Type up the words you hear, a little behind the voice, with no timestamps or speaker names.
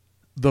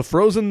The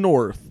Frozen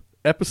North,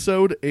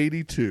 Episode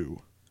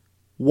 82.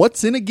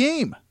 What's in a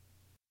game?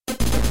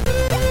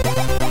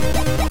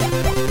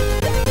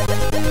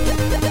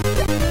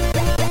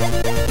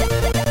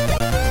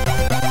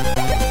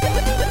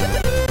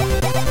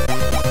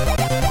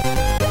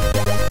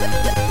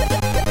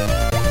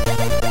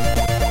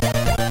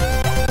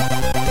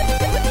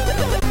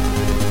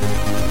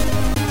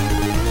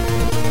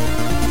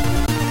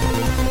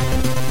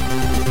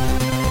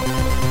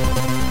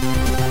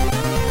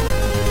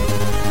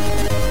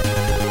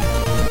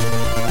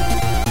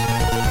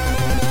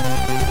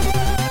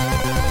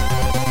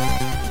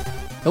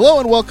 Hello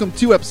and welcome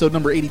to episode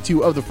number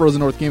 82 of the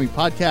Frozen North Gaming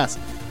Podcast.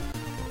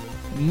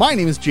 My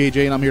name is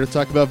JJ and I'm here to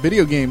talk about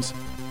video games.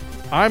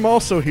 I'm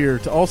also here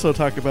to also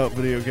talk about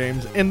video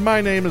games, and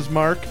my name is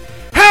Mark.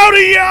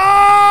 Howdy,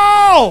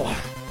 y'all!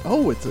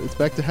 Oh, it's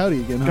back to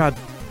howdy again, huh? God.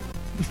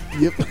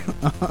 Yep.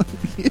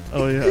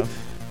 Oh, yeah.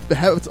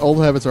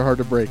 Old habits are hard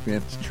to break,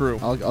 man. It's true.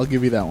 I'll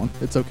give you that one.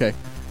 It's okay.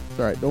 It's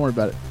all right. Don't worry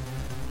about it.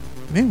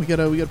 Man, we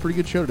got a pretty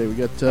good show today. We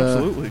got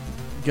Absolutely.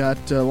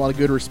 Got a lot of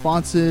good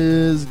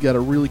responses, got a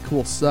really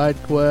cool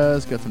side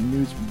quest, got some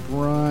news from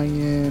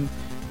Brian,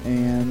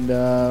 and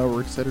we're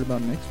excited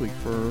about next week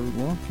for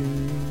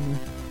locking.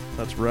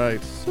 That's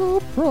right. So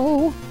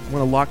pro. I'm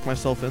going to lock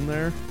myself in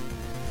there.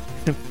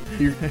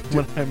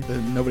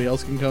 Nobody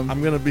else can come.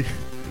 I'm going to be...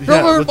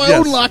 I'm my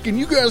own locking.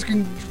 You guys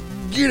can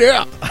get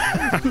out.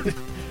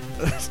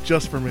 That's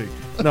just for me.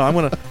 No, I'm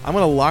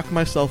gonna lock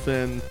myself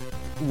in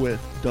with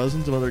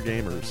dozens of other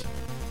gamers,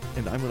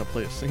 and I'm going to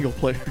play a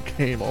single-player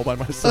game all by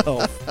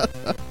myself. I've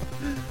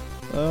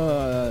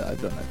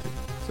done that too,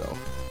 so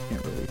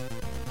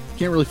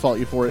can't really fault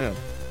you for it. Yeah.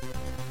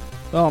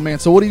 Oh man,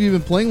 so what have you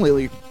been playing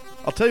lately?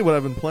 I'll tell you what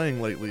I've been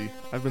playing lately.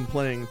 I've been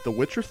playing The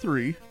Witcher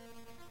 3,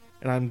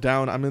 and I'm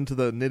into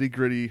the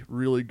nitty-gritty,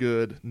 really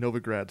good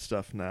Novigrad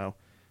stuff now.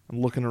 I'm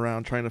looking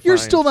around trying to find... You're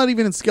still not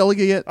even in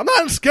Skellige yet? I'm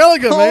not in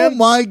Skellige, man! Oh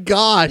my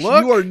gosh,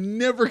 Look, you are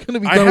never going to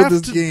be done with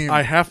this game.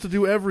 I have to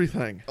do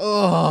everything.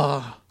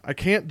 Ugh. I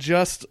can't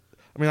just...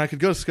 I mean, I could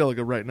go to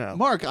Skellige right now.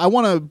 Mark, I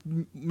want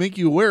to make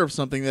you aware of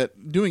something,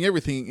 that doing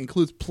everything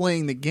includes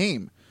playing the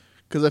game.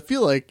 Because I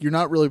feel like you're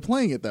not really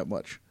playing it that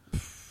much.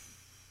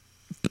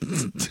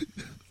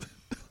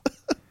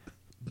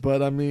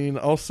 But, I mean,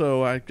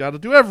 also, I got to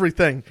do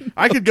everything.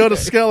 I could go to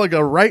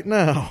Skellige right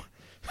now.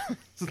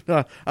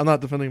 I'm not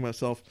defending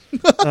myself.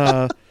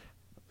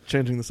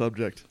 Changing the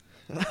subject.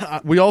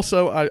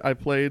 I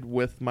played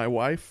with my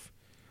wife.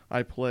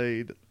 I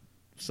played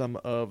some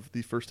of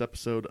the first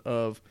episode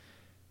of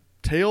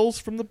Tales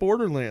from the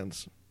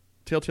Borderlands,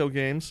 Telltale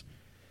Games,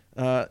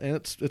 and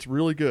it's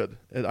really good.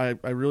 I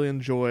really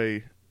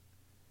enjoy,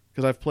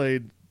 because I've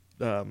played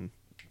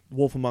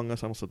Wolf Among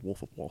Us. I almost said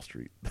Wolf of Wall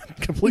Street.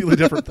 Completely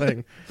different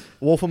thing.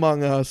 Wolf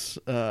Among Us,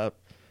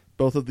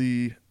 both of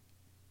the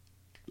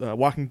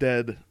Walking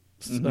Dead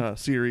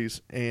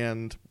series,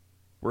 and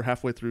we're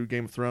halfway through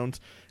Game of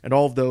Thrones, and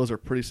all of those are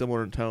pretty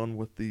similar in tone,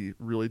 with the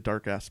really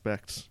dark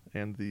aspects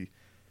and the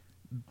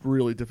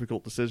really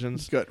difficult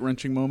decisions.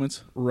 Gut-wrenching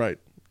moments. Right.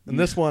 And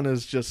this one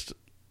is just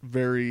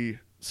very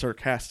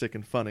sarcastic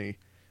and funny,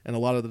 and a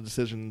lot of the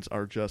decisions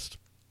are just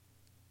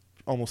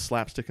almost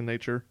slapstick in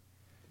nature.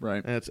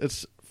 Right. And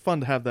it's fun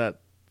to have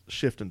that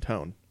shift in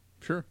tone.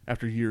 Sure.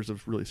 After years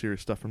of really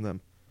serious stuff from them.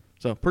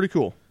 So, pretty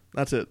cool.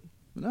 That's it.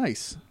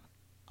 Nice.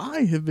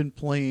 I have been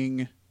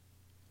playing...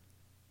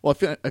 Well,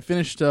 I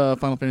finished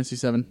Final Fantasy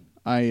VII.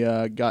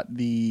 I got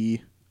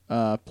the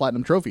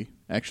Platinum Trophy,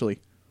 actually.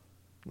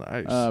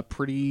 Nice.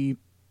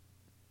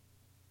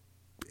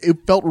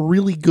 It felt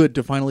really good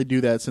to finally do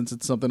that, since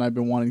it's something I've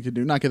been wanting to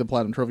do. Not get the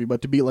Platinum Trophy,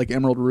 but to beat like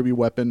Emerald Ruby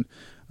Weapon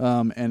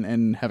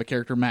and have a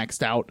character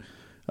maxed out.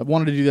 I've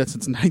wanted to do that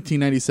since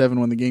 1997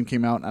 when the game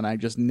came out, and I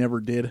just never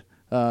did,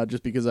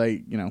 just because I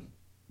didn't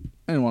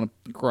want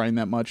to grind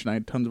that much, and I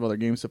had tons of other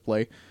games to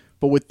play.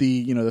 But with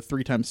the the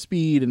 3 times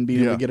speed and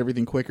being able to get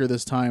everything quicker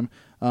this time,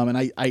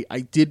 and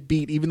I did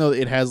beat, even though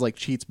it has like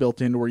cheats built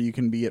in where you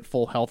can be at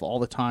full health all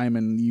the time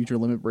and use your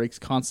limit breaks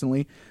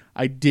constantly,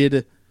 I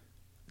did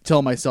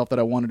tell myself that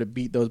I wanted to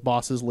beat those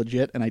bosses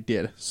legit, and I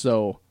did.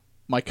 So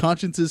my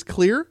conscience is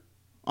clear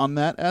on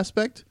that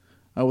aspect.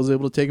 I was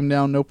able to take them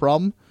down no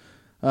problem.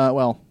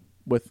 Well,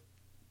 with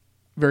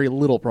very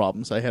little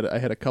problems. I had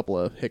a couple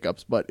of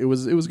hiccups, but it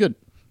was good.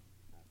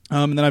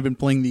 And then I've been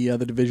playing the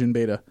Division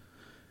beta.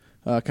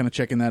 Kind of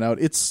checking that out.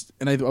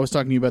 I was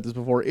talking to you about this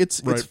before.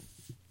 It's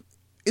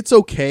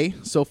okay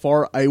so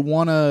far. I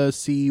want to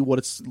see what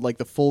it's like,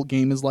 the full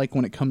game is like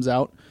when it comes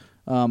out.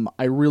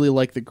 I really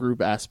like the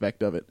group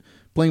aspect of it.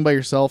 Playing by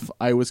yourself,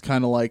 I was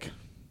kind of like,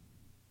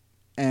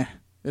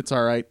 it's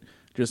all right.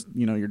 Just,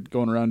 you're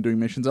going around doing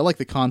missions. I like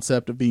the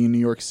concept of being in New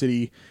York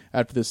City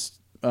after this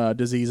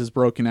disease is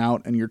broken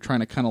out, and you're trying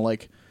to kind of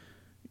like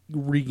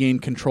regain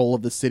control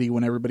of the city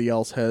when everybody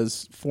else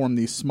has formed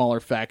these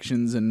smaller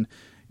factions and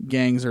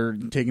gangs are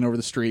taking over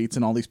the streets,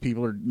 and all these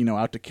people are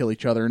out to kill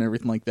each other and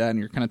everything like that, and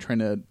you're kind of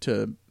trying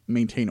to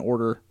maintain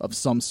order of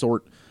some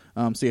sort.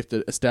 So you have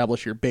to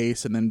establish your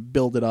base and then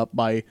build it up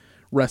by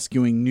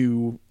rescuing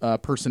new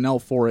personnel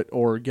for it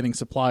or getting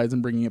supplies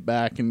and bringing it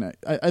back. And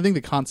I think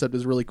the concept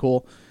is really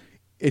cool.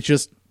 It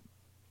just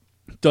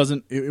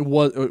it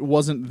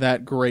wasn't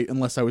that great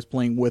unless I was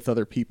playing with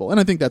other people. And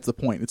I think that's the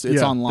point. It's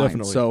online.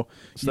 Definitely. So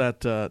it's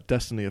that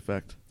Destiny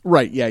effect.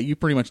 Right, yeah, you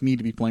pretty much need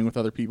to be playing with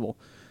other people.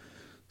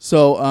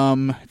 So,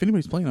 if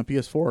anybody's playing on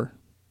PS4,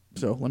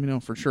 so let me know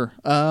for sure.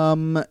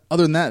 Other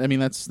than that, I mean,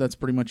 that's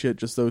pretty much it.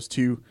 Just those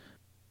two.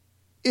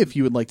 If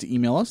you would like to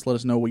email us, let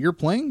us know what you're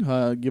playing.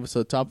 Give us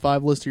a top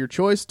 5 list of your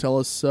choice. Tell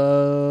us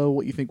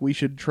what you think we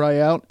should try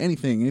out.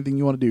 Anything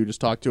you want to do,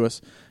 just talk to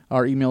us.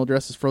 Our email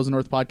address is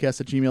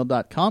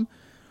frozennorthpodcast@gmail.com.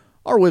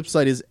 Our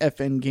website is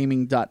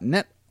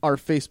fngaming.net. Our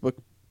Facebook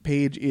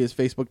page is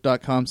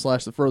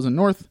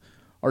facebook.com/thefrozennorth.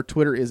 Our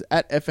Twitter is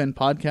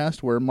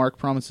 @FNPodcast, where Mark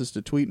promises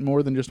to tweet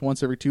more than just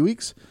once every 2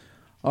 weeks.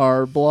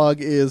 Our blog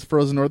is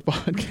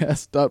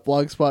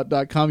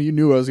frozennorthpodcast.blogspot.com. You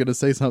knew I was going to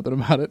say something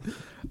about it.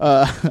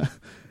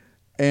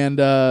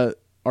 And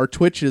our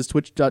Twitch is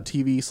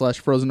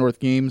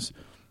twitch.tv/FrozenNorthGames.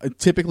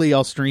 Typically,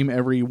 I'll stream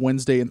every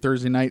Wednesday and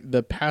Thursday night.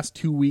 The past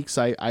 2 weeks,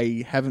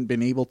 I haven't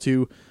been able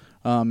to.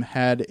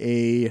 Had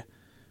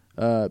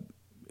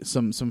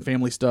some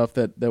family stuff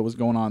that was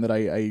going on that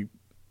I'm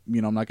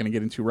not going to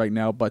get into right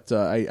now, but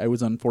I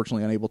was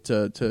unfortunately unable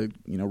to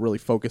really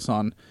focus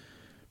on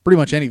pretty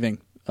much anything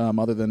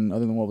other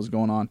than what was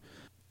going on.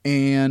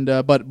 And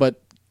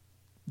but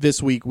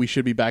this week we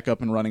should be back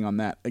up and running on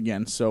that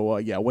again.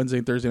 So Wednesday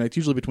and Thursday nights,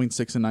 usually between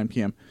 6 and 9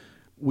 p.m.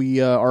 We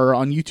are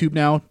on YouTube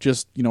now,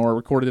 just our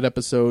recorded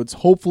episodes.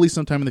 Hopefully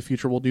sometime in the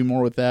future we'll do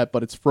more with that,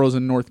 but it's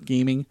Frozen North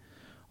Gaming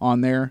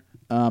on there.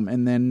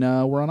 And then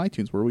we're on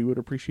iTunes, where we would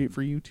appreciate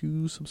for you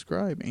to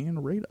subscribe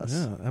and rate us.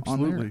 Yeah,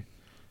 absolutely.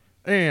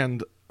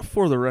 And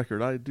for the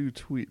record, I do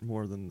tweet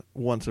more than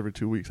once every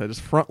 2 weeks. I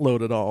just front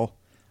load it all.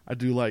 I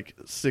do like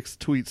 6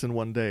 tweets in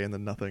one day and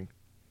then nothing.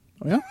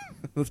 Oh, yeah?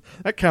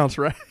 That counts,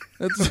 right?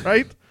 That's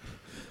right.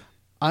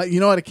 You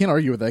know what? I can't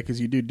argue with that,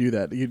 because you do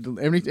that.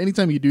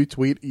 Anytime you do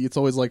tweet, it's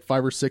always like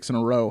 5 or 6 in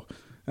a row.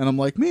 And I'm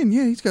like, man,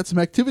 yeah, he's got some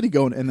activity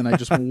going. And then I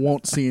just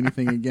won't see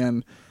anything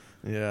again.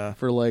 Yeah.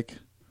 For like,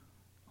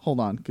 hold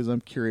on, because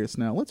I'm curious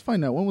now. Let's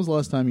find out. When was the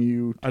last time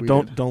you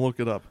tweeted? Don't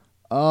look it up.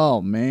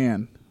 Oh,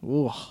 man.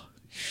 Ooh.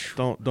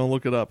 Don't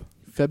look it up.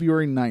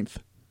 February 9th.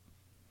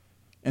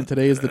 And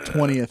today is the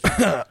 20th.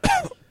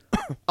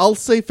 I'll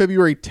say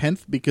February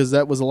 10th, because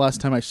that was the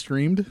last time I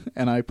streamed,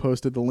 and I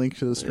posted the link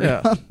to the stream.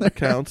 Yeah, that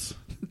counts.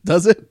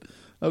 Does it?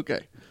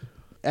 Okay.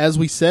 As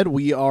we said,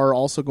 we are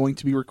also going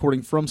to be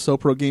recording from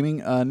SoPro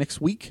Gaming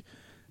next week.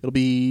 It'll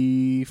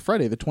be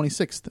Friday, the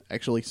 26th,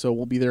 actually. So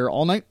we'll be there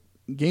all night,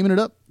 gaming it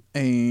up.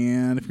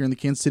 And if you're in the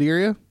Kansas City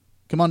area,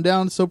 come on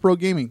down to SoPro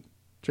Gaming.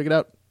 Check it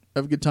out.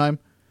 Have a good time.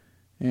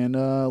 And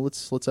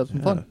let's have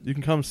some fun. You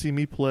can come see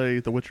me play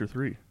The Witcher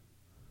 3.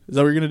 Is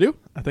that what you're going to do?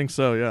 I think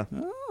so, yeah.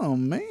 Oh,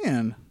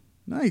 man.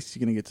 Nice.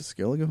 You're going to get to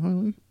Skellige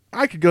finally?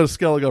 I could go to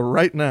Skellige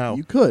right now.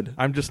 You could.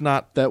 I'm just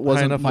not That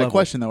wasn't high enough my level.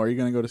 question, though. Are you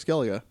going to go to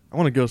Skellige? I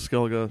want to go to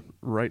Skellige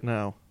right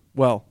now.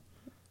 Well,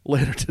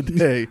 later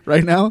today.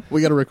 Right now?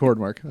 We got to record,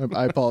 Mark.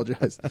 I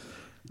apologize.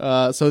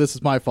 So this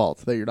is my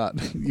fault that you're not.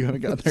 You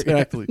haven't gotten there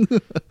Exactly.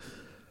 yet.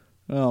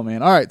 Oh,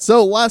 man. All right.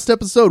 So last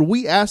episode,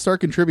 we asked our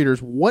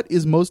contributors, what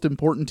is most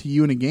important to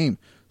you in a game?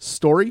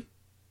 Story,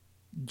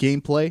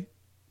 gameplay,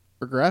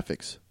 or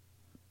graphics?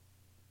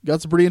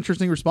 Got some pretty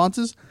interesting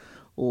responses.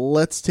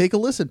 Let's take a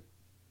listen.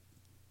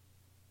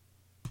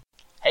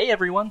 Hey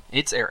everyone,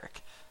 it's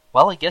Eric.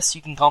 Well, I guess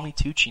you can call me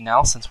Tucci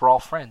now since we're all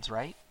friends,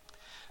 right?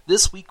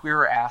 This week we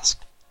were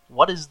asked,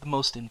 what is the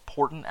most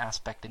important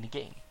aspect in a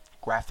game?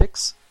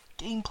 Graphics,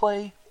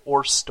 gameplay,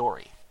 or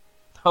story?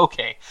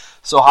 Okay,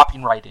 so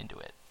hopping right into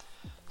it.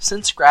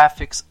 Since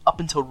graphics, up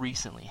until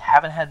recently,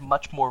 haven't had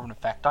much more of an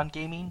effect on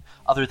gaming,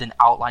 other than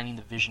outlining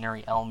the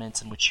visionary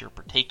elements in which you're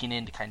partaking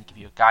in to kind of give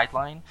you a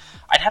guideline,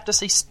 I'd have to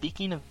say,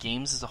 speaking of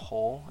games as a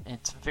whole,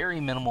 it's very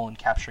minimal in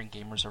capturing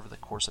gamers over the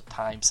course of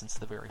time since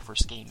the very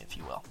first game, if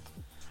you will.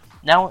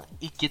 Now,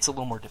 it gets a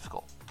little more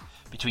difficult.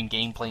 Between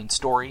gameplay and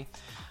story,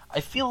 I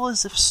feel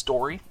as if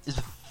story is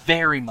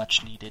very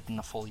much needed in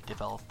a fully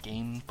developed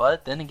game,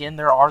 but then again,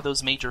 there are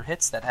those major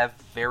hits that have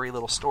very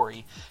little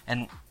story,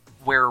 and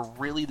where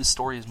really the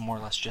story is more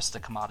or less just a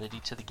commodity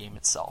to the game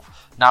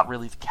itself, not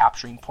really the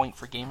capturing point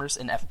for gamers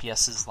in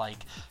FPSs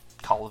like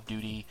Call of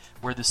Duty,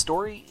 where the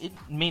story, it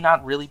may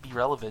not really be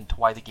relevant to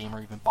why the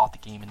gamer even bought the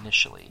game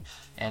initially,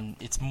 and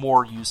it's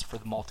more used for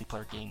the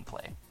multiplayer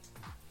gameplay.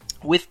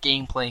 With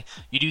gameplay,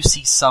 you do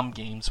see some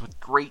games with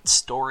great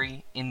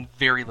story and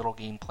very little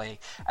gameplay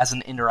as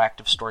an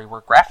interactive story where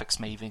graphics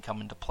may even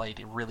come into play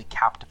to really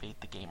captivate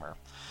the gamer.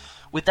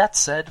 With that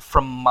said,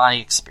 from my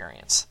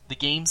experience, the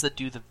games that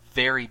do the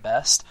very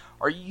best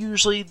are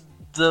usually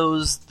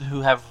those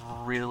who have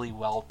really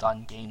well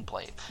done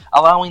gameplay,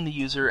 allowing the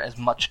user as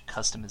much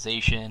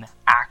customization,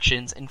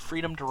 actions, and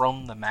freedom to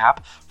roam the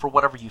map for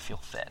whatever you feel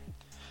fit.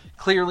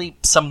 Clearly,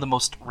 some of the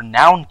most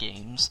renowned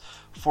games,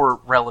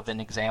 for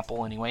relevant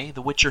example anyway,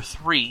 The Witcher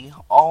 3,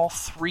 all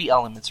 3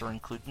 elements are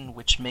included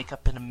which make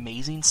up an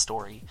amazing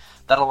story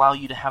that allow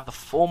you to have the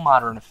full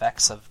modern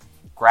effects of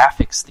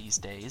graphics these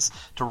days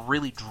to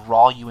really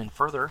draw you in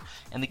further,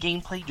 and the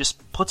gameplay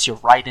just puts you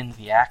right into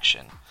the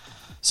action.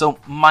 So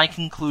my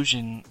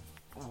conclusion,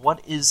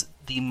 what is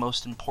the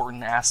most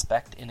important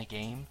aspect in a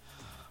game?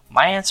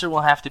 My answer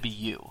will have to be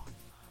you.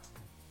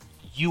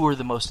 You are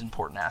the most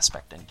important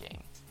aspect in a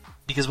game.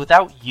 Because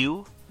without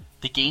you,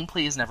 the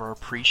gameplay is never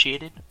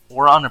appreciated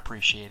or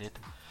unappreciated.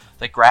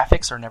 The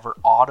graphics are never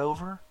awed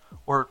over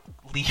or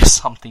leave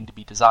something to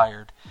be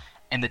desired.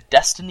 And the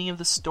destiny of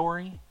the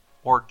story,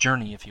 or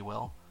journey if you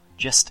will,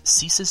 just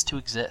ceases to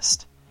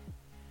exist.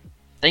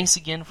 Thanks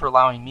again for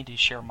allowing me to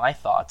share my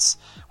thoughts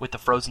with the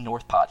Frozen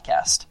North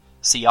podcast.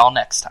 See y'all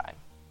next time.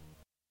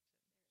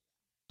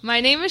 My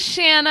name is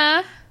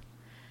Shanna.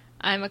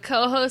 I'm a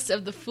co-host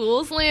of The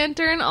Fool's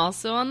Lantern,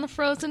 also on the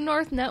Frozen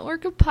North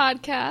network of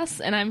podcasts,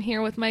 and I'm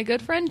here with my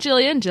good friend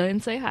Jillian.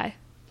 Jillian, say hi.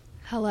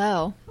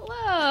 Hello.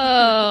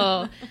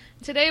 Hello.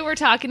 Today we're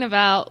talking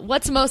about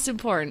what's most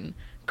important,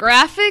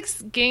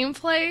 graphics,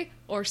 gameplay,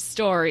 or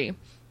story.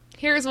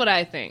 Here's what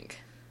I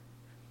think.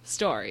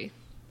 Story.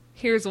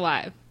 Here's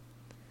why.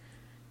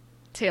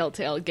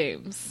 Telltale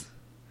Games.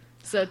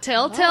 So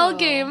Telltale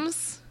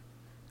Games,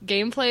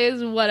 gameplay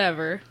is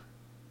whatever.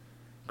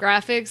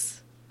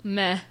 Graphics,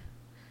 meh.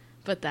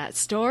 But that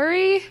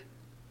story,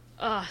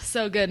 oh,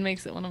 so good,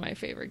 makes it one of my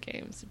favorite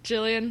games.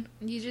 Jillian?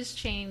 You just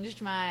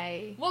changed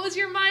my... What was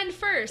your mind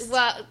first?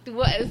 Well,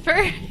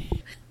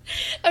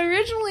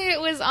 originally it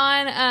was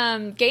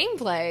on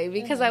gameplay,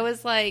 because I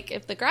was like,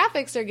 if the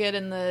graphics are good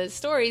and the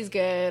story's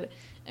good,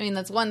 I mean,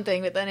 that's one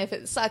thing, but then if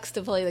it sucks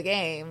to play the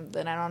game,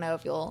 then I don't know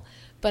if you'll...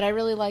 But I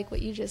really like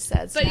what you just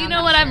said. So but you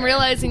know what I'm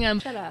realizing?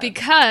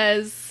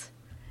 Because...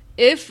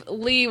 if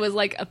Lee was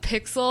like a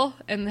pixel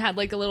and had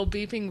like a little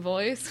beeping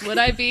voice, would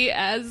I be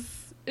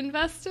as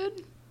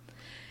invested?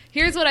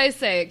 Here's what I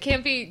say.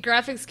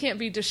 Graphics can't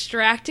be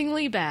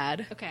distractingly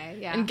bad. Okay,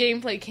 yeah. And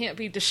gameplay can't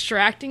be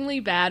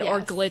distractingly bad or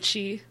Yes.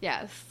 glitchy.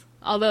 Yes.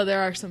 Although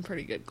there are some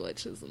pretty good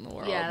glitches in the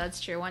world. Yeah,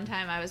 that's true. One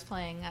time I was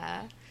playing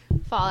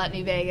Fallout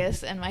New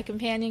Vegas, and my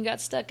companion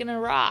got stuck in a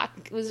rock.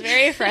 It was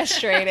very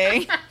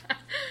frustrating.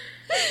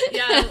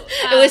 Yeah.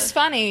 It was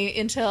funny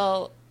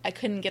until... I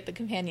couldn't get the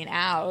companion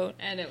out.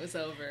 And it was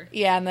over.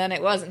 Yeah, and then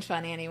it wasn't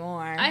funny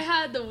anymore. I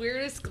had the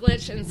weirdest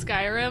glitch in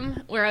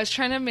Skyrim where I was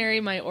trying to marry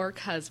my orc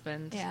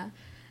husband. Yeah.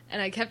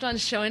 And I kept on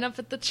showing up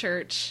at the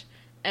church,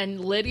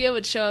 and Lydia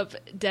would show up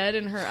dead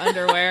in her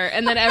underwear,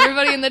 and then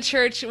everybody in the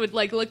church would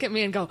like look at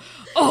me and go,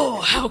 "Oh,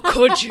 how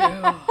could you?"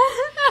 And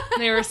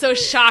they were so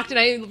shocked, and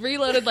I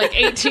reloaded like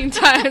 18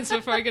 times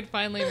before I could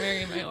finally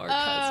marry my orc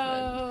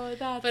husband. Oh,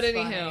 that's But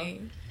anywho.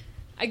 funny.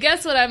 I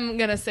guess what I'm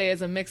going to say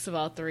is a mix of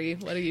all three.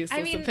 What a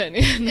useless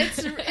opinion. No,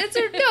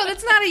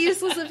 that's not a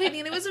useless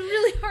opinion. It was a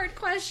really hard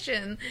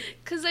question.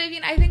 Because, I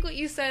mean, I think what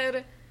you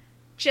said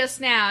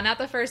just now, not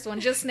the first one,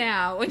 just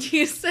now, when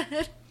you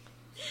said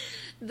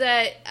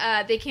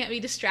that they can't be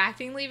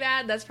distractingly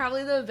bad, that's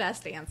probably the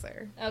best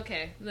answer.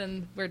 Okay,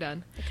 then we're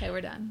done. Okay,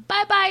 we're done.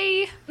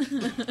 Bye-bye.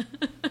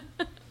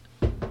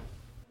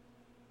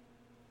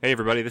 Hey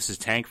everybody, this is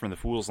Tank from the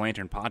Fool's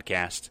Lantern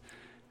podcast.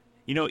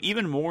 You know,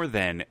 even more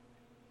than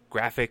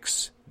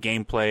graphics,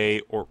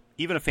 gameplay, or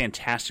even a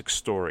fantastic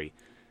story,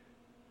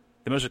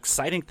 the most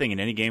exciting thing in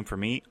any game for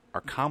me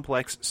are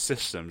complex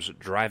systems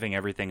driving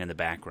everything in the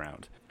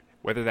background.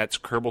 Whether that's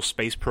Kerbal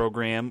Space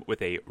Program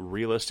with a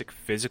realistic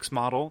physics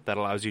model that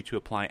allows you to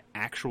apply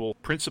actual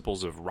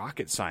principles of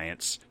rocket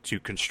science to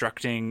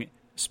constructing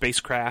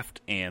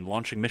spacecraft and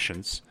launching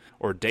missions,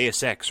 or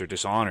Deus Ex or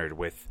Dishonored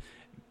with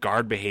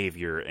guard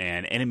behavior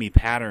and enemy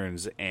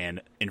patterns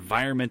and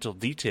environmental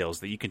details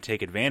that you can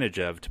take advantage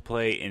of to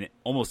play in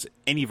almost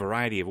any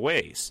variety of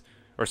ways.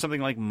 Or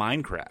something like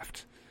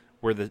Minecraft,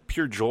 where the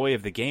pure joy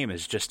of the game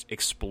is just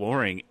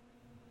exploring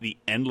the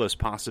endless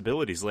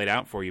possibilities laid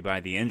out for you by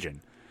the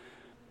engine.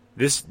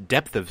 This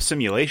depth of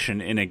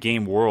simulation in a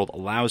game world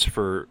allows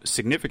for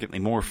significantly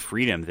more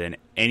freedom than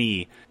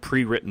any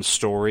pre-written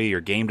story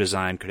or game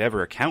design could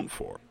ever account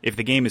for. If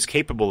the game is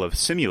capable of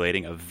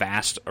simulating a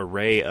vast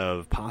array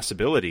of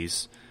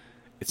possibilities,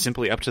 it's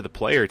simply up to the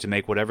player to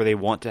make whatever they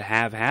want to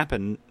have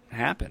happen.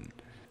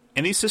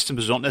 And these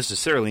systems don't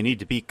necessarily need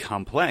to be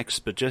complex,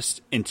 but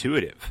just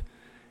intuitive.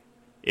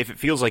 If it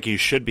feels like you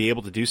should be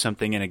able to do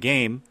something in a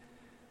game,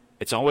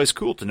 it's always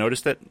cool to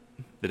notice that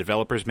the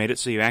developers made it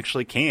so you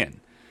actually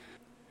can.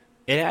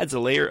 It adds a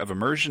layer of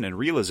immersion and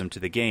realism to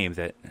the game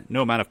that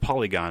no amount of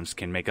polygons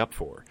can make up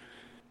for.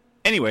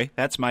 Anyway,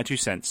 that's my 2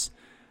 cents.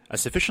 A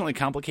sufficiently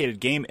complicated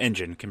game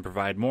engine can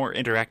provide more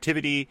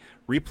interactivity,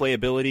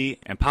 replayability,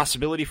 and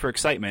possibility for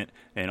excitement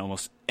than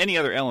almost any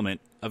other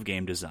element of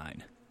game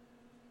design.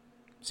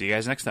 See you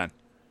guys next time.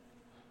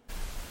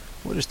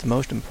 What is the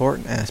most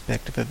important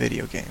aspect of a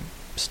video game?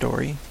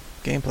 Story,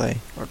 gameplay,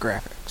 or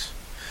graphics?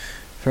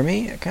 For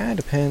me, it kind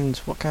of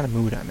depends what kind of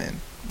mood I'm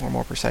in, or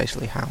more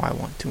precisely, how I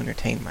want to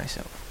entertain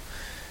myself.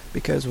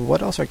 Because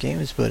what else are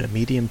games but a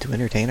medium to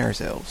entertain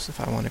ourselves?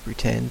 If I want to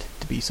pretend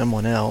to be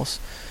someone else,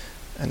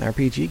 an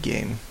RPG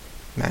game,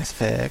 Mass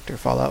Effect, or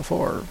Fallout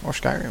 4, or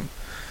Skyrim.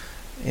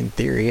 In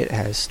theory, it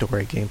has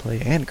story,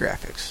 gameplay, and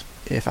graphics.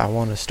 If I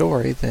want a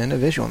story, then a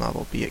visual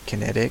novel, be it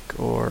kinetic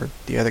or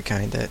the other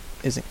kind that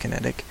isn't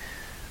kinetic,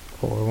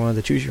 or one of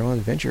the choose your own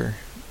adventure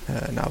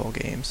novel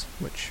games,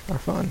 which are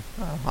fun.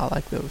 I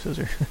like those. Those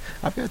are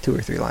I've got 2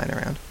 or 3 lying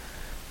around.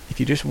 If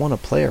you just want to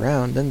play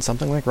around, then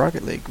something like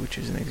Rocket League, which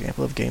is an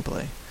example of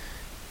gameplay.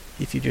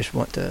 If you just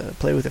want to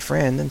play with a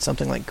friend, then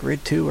something like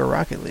Grid 2 or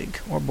Rocket League,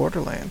 or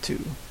Borderland 2,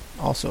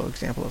 also an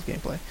example of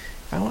gameplay.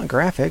 If I want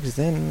graphics,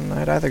 then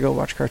I'd either go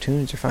watch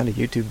cartoons or find a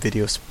YouTube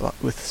video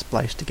with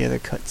spliced together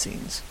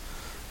cutscenes.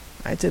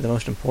 I'd say the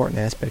most important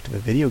aspect of a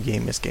video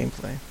game is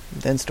gameplay,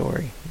 then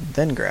story,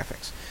 then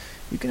graphics.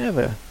 You can have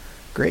a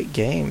great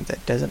game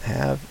that doesn't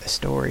have a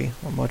story,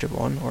 or much of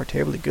one, or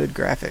terribly good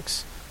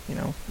graphics,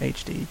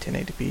 HD,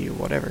 1080p, or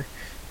whatever,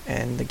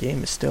 and the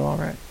game is still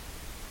alright.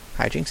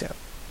 Hijinks out.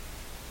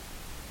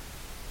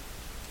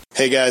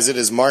 Hey guys, it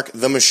is Mark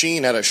the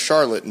Machine out of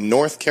Charlotte,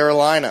 North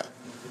Carolina.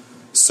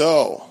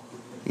 So,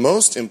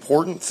 most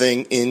important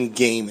thing in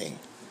gaming: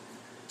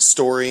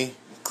 story,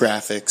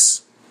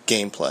 graphics,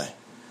 gameplay.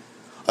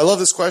 I love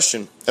this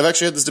question. I've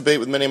actually had this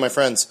debate with many of my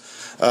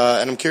friends,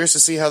 and I'm curious to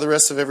see how the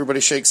rest of everybody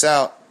shakes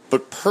out.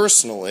 But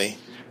personally,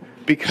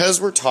 because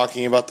we're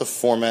talking about the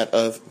format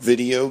of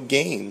video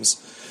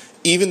games,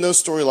 even though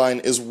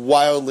storyline is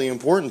wildly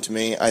important to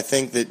me, I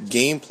think that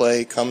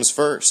gameplay comes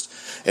first.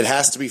 It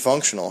has to be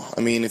functional. I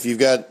mean, if you've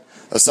got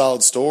a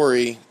solid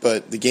story,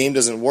 but the game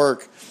doesn't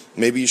work,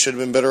 maybe you should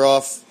have been better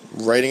off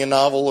writing a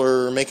novel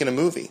or making a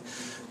movie.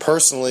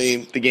 Personally,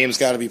 the game's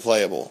got to be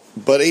playable.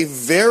 But a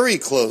very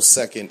close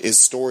second is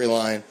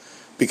storyline,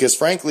 because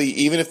frankly,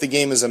 even if the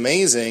game is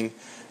amazing,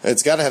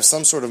 it's got to have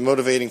some sort of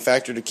motivating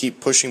factor to keep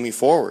pushing me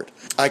forward.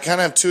 I kind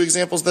of have 2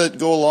 examples that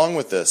go along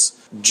with this.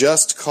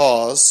 Just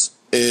Cause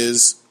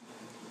is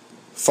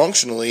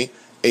functionally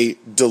a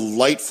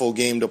delightful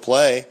game to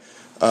play.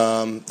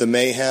 The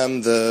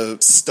mayhem, the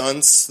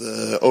stunts,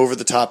 the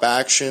over-the-top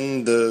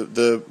action,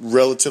 the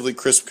relatively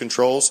crisp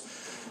controls,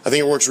 I think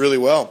it works really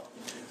well.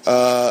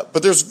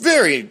 But there's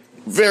very,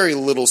 very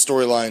little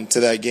storyline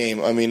to that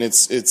game. I mean,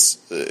 it's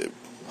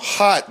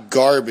hot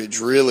garbage,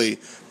 really,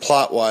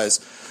 plot-wise.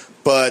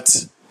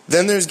 But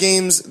then there's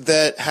games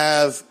that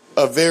have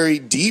a very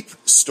deep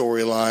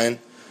storyline,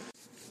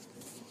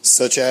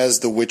 such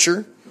as The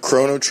Witcher,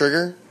 Chrono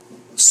Trigger,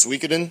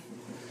 Suikoden.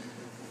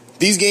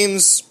 These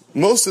games,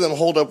 most of them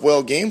hold up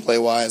well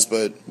gameplay-wise,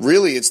 but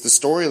really it's the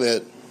story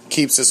that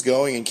keeps us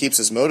going and keeps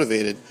us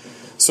motivated.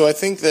 So I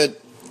think that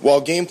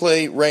while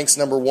gameplay ranks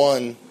number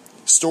 1,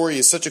 story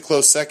is such a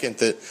close second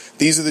that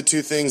these are the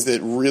 2 things that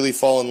really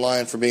fall in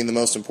line for being the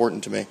most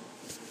important to me.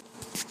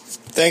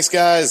 Thanks,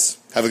 guys.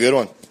 Have a good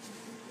one.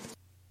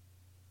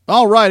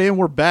 All right, and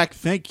we're back.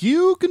 Thank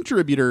you,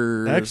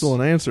 contributors.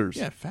 Excellent answers.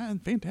 Yeah,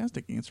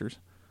 fantastic answers.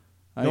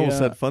 I almost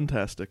said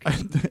fantastic.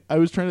 I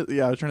was trying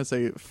to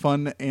say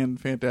fun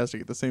and fantastic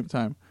at the same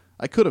time.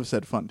 I could have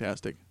said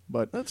fantastic,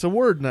 but That's a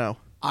word now.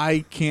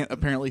 I can't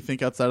apparently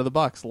think outside of the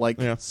box like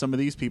some of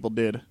these people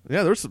did.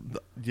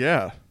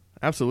 Yeah,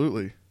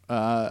 absolutely.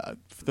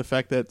 The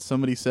fact that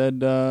somebody said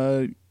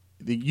that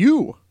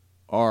you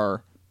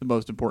are the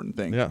most important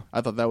thing. Yeah. I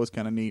thought that was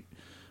kind of neat.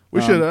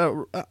 We should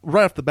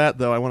right off the bat,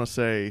 though. I want to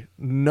say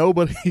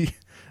nobody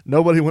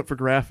went for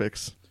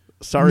graphics.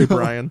 Sorry,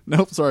 Brian.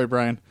 Nope, sorry,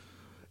 Brian.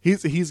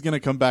 He's gonna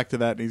come back to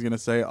that and he's gonna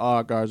say,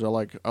 "Oh, guys, I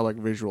like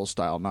visual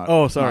style, not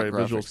sorry,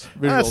 not graphics.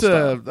 visuals.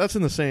 Style." That's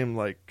in the same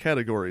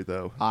category,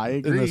 though. I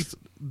agree. In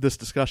this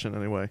discussion,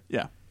 anyway.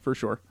 Yeah, for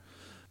sure.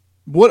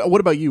 What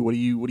about you? What do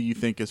you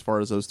think as far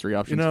as those 3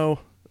 options?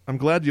 I'm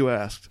glad you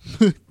asked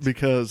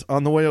because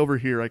on the way over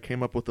here, I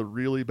came up with a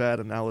really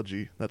bad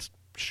analogy that's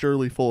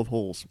surely full of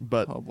holes.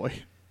 But oh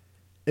boy,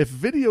 if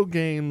video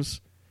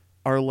games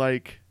are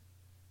like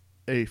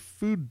a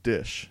food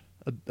dish,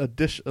 a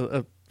dish,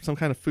 some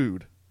kind of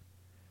food,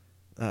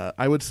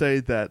 I would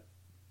say that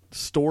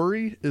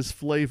story is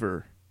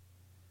flavor,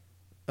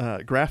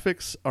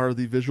 graphics are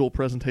the visual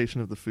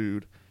presentation of the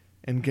food,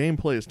 and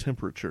gameplay is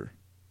temperature.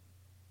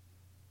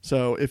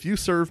 So if you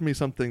serve me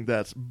something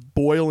that's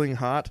boiling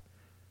hot,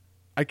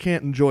 I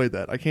can't enjoy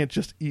that. I can't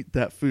just eat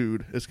that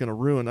food. It's going to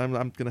ruin. I'm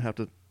going to have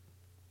to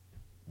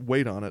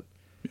wait on it.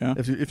 Yeah.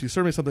 If you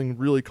serve me something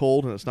really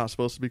cold and it's not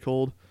supposed to be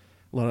cold,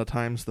 a lot of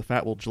times the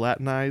fat will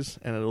gelatinize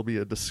and it'll be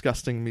a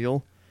disgusting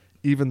meal,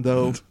 even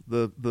though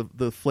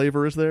the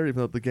flavor is there, even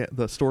though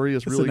the story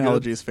is really good. This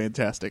analogy is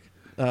fantastic.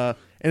 And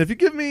if you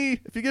give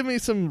me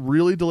some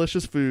really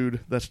delicious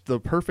food that's the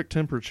perfect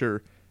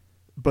temperature,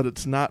 but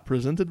it's not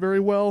presented very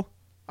well,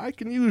 I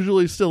can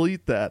usually still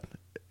eat that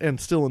and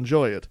still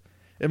enjoy it.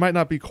 It might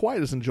not be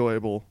quite as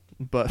enjoyable,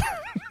 but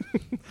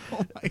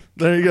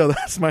there you go.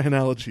 That's my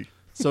analogy.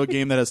 So a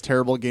game that has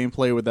terrible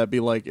gameplay, would that be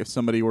like if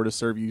somebody were to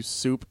serve you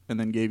soup and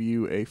then gave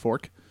you a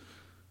fork?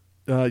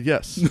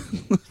 Yes.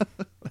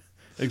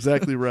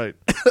 Exactly right.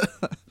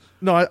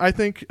 No, I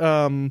think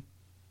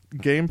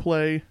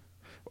gameplay...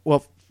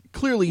 Well,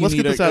 clearly you let's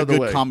need get this a out of the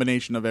good way.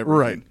 combination of everything.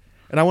 Right.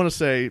 And I want to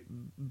say,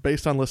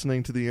 based on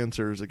listening to the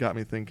answers, it got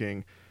me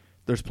thinking,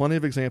 there's plenty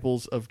of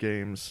examples of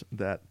games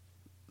that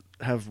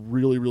have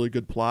really, really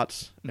good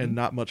plots and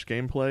not much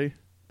gameplay,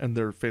 and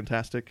they're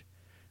fantastic.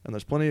 And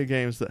there's plenty of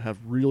games that have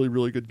really,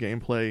 really good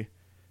gameplay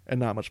and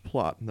not much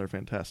plot, and they're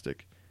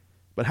fantastic.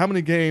 But how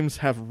many games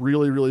have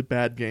really, really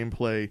bad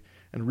gameplay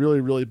and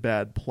really, really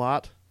bad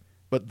plot,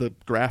 but the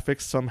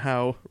graphics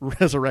somehow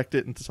resurrect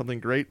it into something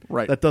great?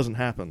 Right. That doesn't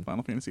happen.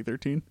 Final Fantasy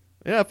 13.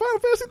 Yeah, Final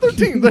Fantasy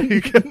 13. There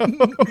you go.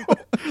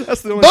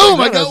 That's the only Boom! thing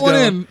I that got has one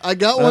going. in. I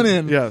got one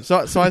in. Yeah,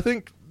 so I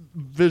think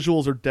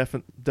visuals are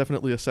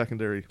definitely a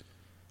secondary.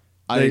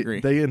 I agree.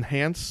 They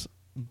enhance,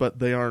 but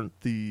they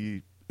aren't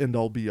the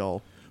end-all,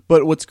 be-all.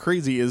 But what's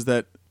crazy is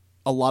that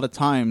a lot of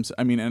times,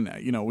 I mean, and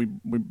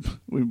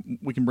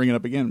we can bring it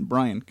up again.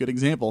 Brian, good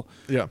example.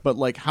 Yeah. But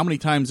like, how many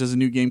times does a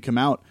new game come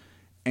out?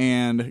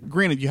 And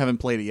granted, you haven't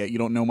played it yet. You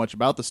don't know much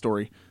about the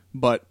story,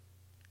 but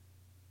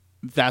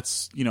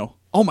that's,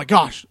 oh my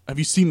gosh, have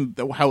you seen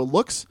how it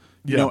looks?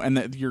 You know, and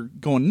that you're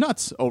going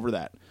nuts over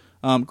that.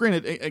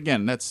 Granted,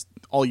 again, that's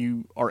all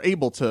you are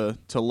able to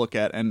look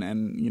at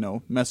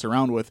and mess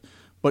around with.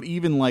 But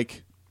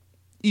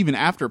even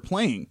after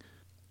playing,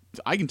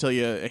 I can tell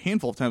you a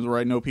handful of times where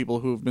I know people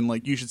who have been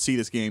like, you should see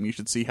this game, you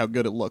should see how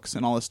good it looks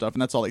and all this stuff,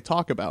 and that's all they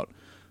talk about.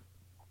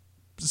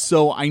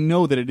 So I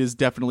know that it is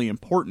definitely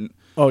important.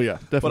 Oh, yeah,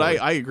 definitely.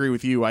 But I agree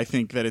with you. I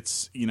think that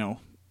it's,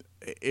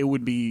 it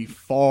would be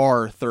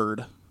far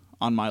third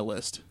on my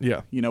list.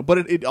 Yeah. But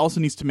it also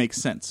needs to make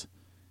sense.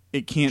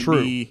 It can't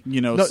be,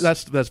 No,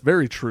 that's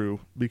very true,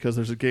 because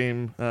there's a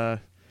game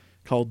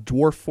called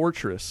Dwarf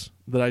Fortress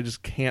that I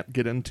just can't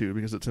get into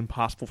because it's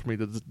impossible for me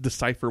to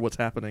decipher what's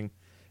happening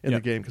in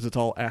the game because it's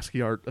all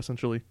ASCII art,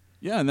 essentially.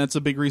 Yeah, and that's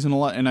a big reason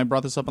and I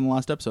brought this up in the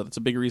last episode, that's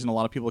a big reason a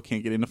lot of people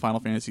can't get into Final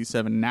Fantasy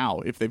VII now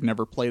if they've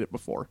never played it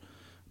before,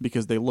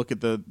 because they look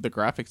at the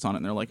graphics on it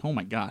and they're like, oh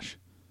my gosh,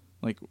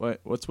 like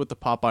what's with the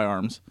Popeye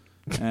arms?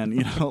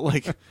 And,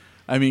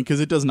 I mean, because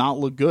it does not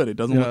look good. It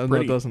doesn't look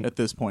pretty at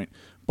this point.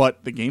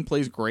 But the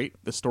gameplay's great.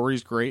 The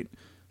story's great.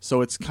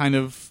 So it's kind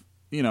of,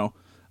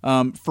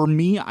 for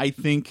me, I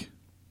think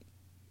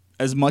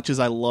as much as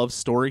I love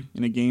story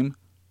in a game,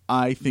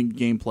 I think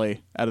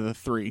gameplay out of the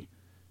three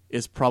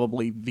is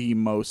probably the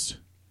most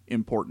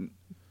important.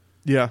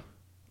 Yeah,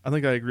 I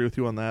think I agree with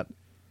you on that,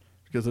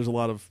 because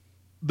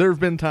there have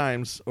been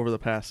times over the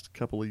past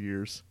couple of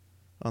years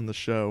on the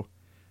show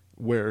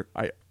where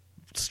I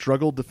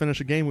struggled to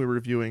finish a game we were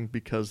reviewing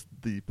because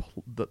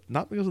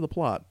not because of the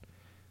plot,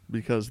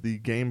 because the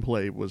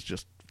gameplay was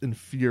just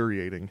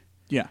infuriating.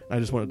 Yeah. I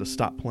just wanted to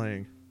stop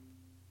playing.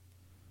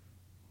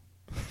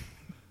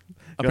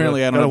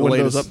 Apparently, I don't have the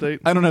latest update.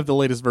 I don't have the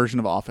latest version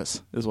of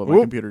Office, is what my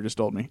computer just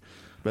told me.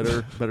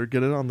 Better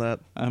get in on that.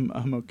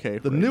 I'm okay.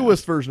 The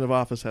newest version of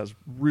Office has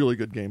really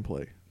good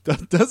gameplay.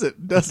 Does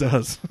it? Does it?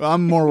 Does.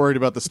 I'm more worried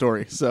about the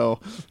story. So,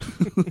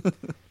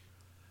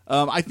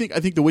 I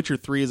think The Witcher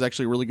 3 is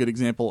actually a really good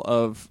example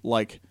of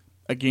like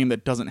a game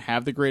that doesn't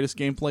have the greatest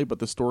gameplay, but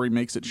the story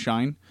makes it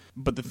shine.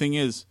 But the thing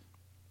is,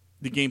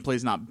 the gameplay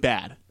is not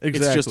bad.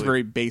 Exactly. It's just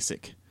very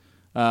basic.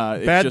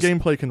 Bad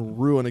gameplay can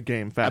ruin a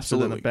game faster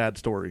than a bad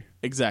story.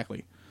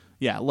 Exactly.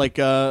 Yeah, like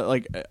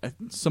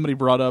somebody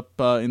brought up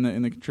in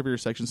the contributor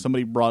section.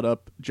 Somebody brought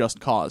up Just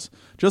Cause.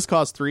 Just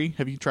Cause 3.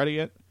 Have you tried it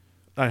yet?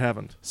 I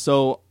haven't.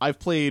 So I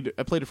played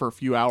it for a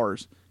few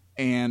hours,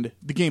 and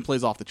the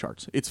gameplay's off the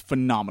charts. It's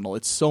phenomenal.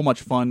 It's so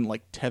much fun,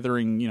 like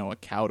tethering a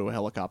cow to a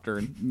helicopter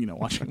and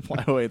watching it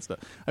fly away and stuff.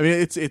 I mean,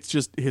 it's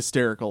just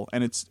hysterical,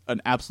 and it's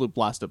an absolute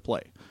blast to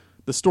play.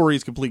 The story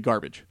is complete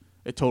garbage.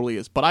 It totally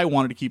is. But I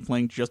wanted to keep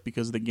playing just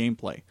because of the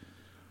gameplay.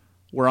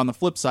 Where on the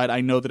flip side, I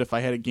know that if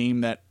I had a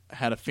game that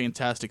had a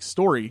fantastic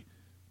story,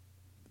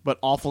 but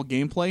awful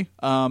gameplay,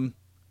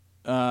 freaking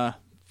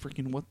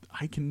what?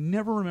 I can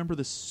never remember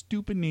the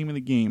stupid name of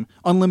the game.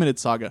 Unlimited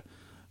Saga.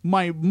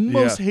 My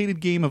most hated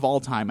game of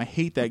all time. I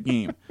hate that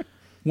game.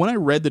 When I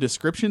read the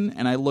description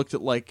and I looked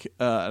at and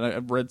I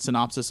read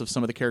synopsis of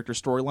some of the character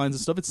storylines and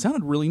stuff, it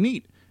sounded really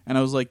neat. And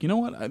I was like, you know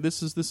what?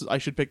 This is. I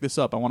should pick this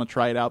up. I want to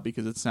try it out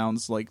because it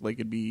sounds like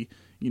it'd be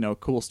a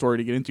cool story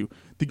to get into.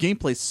 The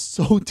gameplay's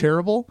so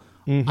terrible.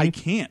 Mm-hmm.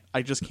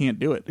 I just can't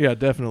do it. Yeah,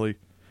 definitely.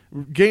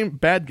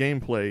 Bad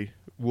gameplay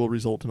will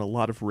result in a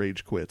lot of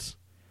rage quits.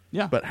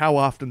 Yeah. But how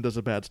often does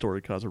a bad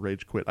story cause a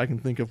rage quit? I can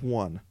think of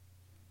one.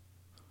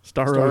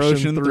 Star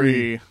Ocean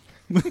 3.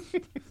 As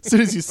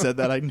soon as you said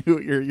that, I knew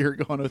you're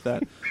going with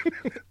that.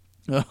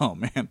 Oh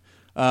man.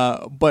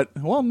 But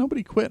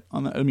nobody quit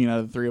on that. I mean, out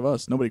of the three of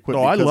us, nobody quit.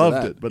 Oh, I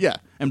loved it. But yeah,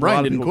 and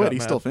Brian didn't quit. He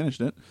still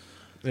finished it.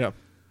 Yeah.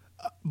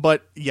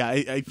 But yeah,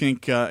 I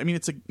think. I mean,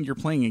 you're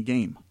playing a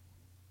game.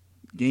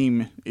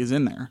 Game is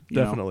in there.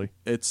 Definitely.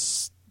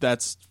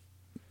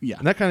 Yeah.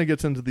 And that kind of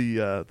gets into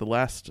the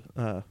last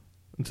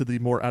into the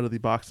more out of the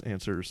box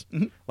answers,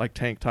 like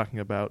Tank talking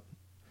about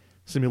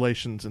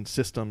simulations and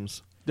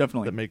systems.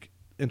 Definitely. That make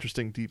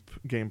interesting, deep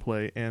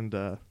gameplay, and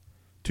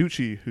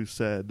Tucci, who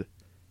said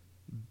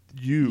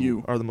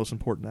you are the most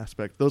important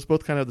aspect. Those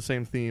both kind of have the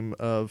same theme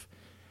of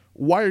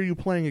why are you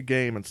playing a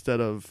game instead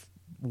of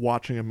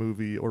watching a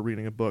movie or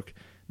reading a book?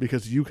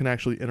 Because you can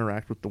actually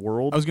interact with the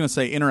world. I was going to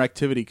say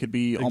interactivity could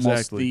be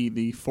almost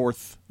the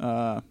fourth.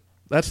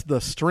 That's the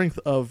strength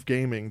of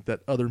gaming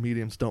that other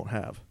mediums don't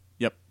have.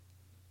 Yep.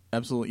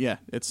 Absolutely, yeah.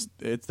 It's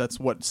that's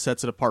what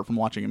sets it apart from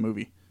watching a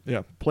movie.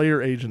 Yeah,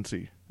 player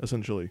agency,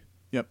 essentially.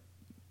 Yep.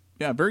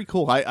 Yeah, very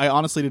cool. I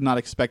honestly did not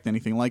expect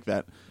anything like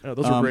that. Yeah,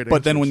 those are great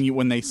But then answers.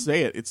 when they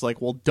say it, it's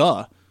like, well,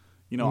 duh.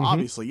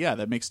 Obviously, yeah,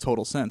 that makes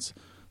total sense.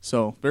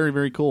 So very,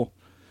 very cool.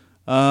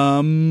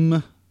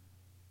 Awesome.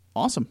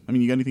 I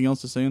mean, you got anything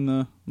else to say on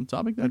the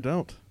topic there? I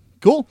don't.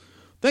 Cool.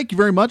 Thank you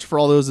very much for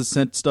all those that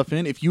sent stuff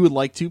in. If you would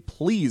like to,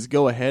 please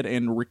go ahead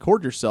and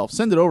record yourself.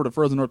 Send it over to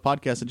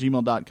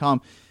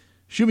frozennorthpodcast@gmail.com.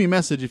 Shoot me a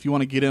message if you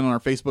want to get in on our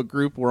Facebook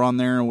group. We're on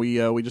there, and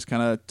we just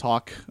kind of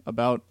talk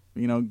about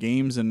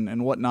games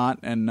and whatnot.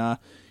 And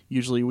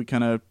usually we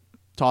kind of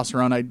toss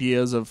around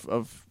ideas of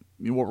what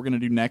we're going to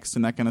do next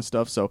and that kind of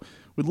stuff. So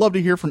we'd love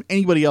to hear from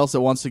anybody else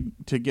that wants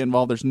to get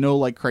involved. There's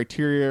no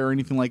criteria or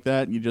anything like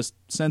that. You just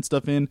send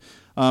stuff in.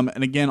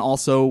 And again,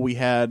 also we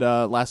had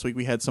last week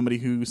we had somebody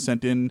who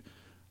sent in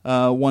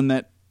one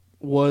that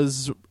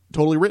was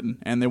totally written,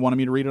 and they wanted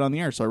me to read it on the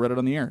air, so I read it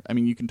on the air. I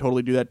mean, you can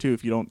totally do that too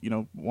if you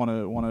don't want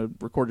to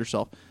record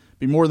yourself.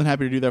 Be more than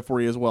happy to do that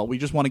for you as well. We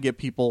just want to get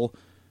people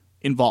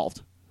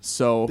involved.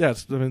 So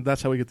Yes, I mean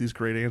that's how we get these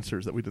great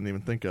answers that we didn't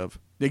even think of.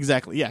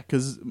 exactly, yeah,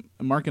 because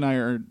Mark and I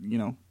are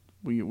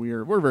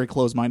we're very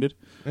close-minded.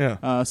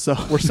 Yeah, So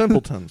we're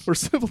simpletons. we're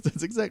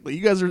simpletons, exactly.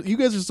 You guys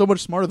are so much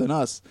smarter than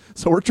us.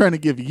 So we're trying to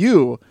give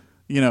you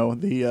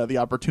the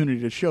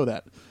opportunity to show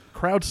that.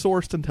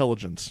 Crowdsourced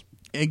intelligence.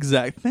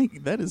 Exactly.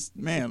 That is,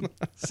 man.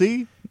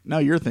 See, now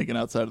you're thinking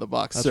outside of the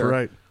box. That's sir.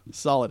 right.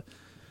 Solid.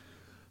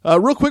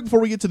 Real quick before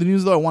we get to the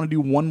news, though, I want to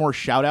do one more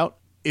shout out.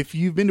 If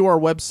you've been to our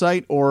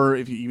website, or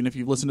even if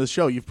you've listened to the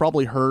show, you've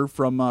probably heard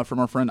from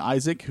our friend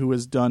Isaac, who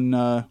has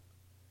done.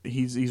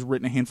 He's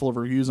written a handful of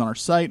reviews on our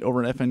site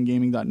over at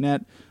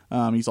fngaming.net.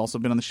 He's also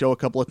been on the show a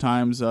couple of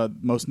times,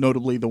 most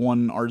notably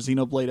our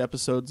Xenoblade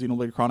episode,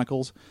 Xenoblade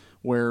Chronicles,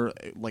 where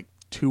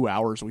 2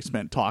 hours we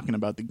spent talking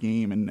about the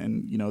game and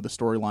the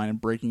storyline and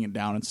breaking it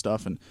down and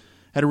stuff, and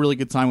had a really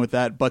good time with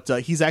that. But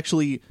he's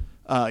actually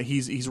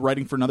he's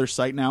writing for another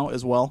site now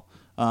as well.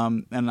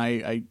 And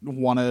I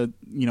want to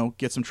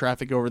get some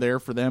traffic over there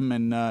for them,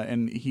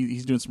 and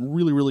he's doing some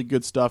really, really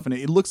good stuff, and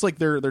it looks like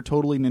they're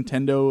totally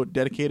Nintendo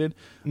dedicated.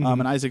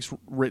 And Isaac's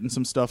written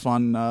some stuff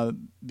on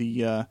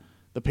the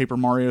Paper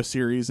Mario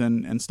series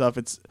and stuff.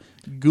 It's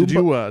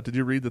Goomba. Did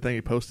you read the thing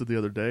he posted the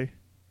other day?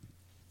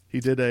 He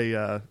did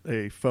a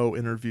faux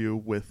interview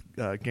with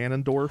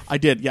Ganondorf. I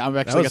did, yeah. I've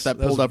actually got that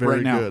pulled up very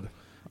right now. Good.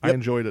 I Yep.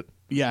 enjoyed it.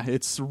 Yeah,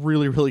 it's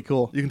really, really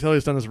cool. You can tell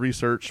he's done his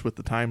research with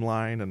the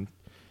timeline and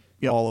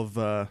Yep. all of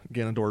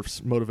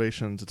Ganondorf's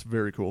motivations. It's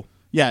very cool.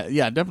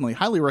 Yeah, definitely.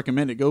 Highly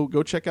recommend it.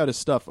 Go check out his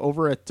stuff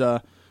over at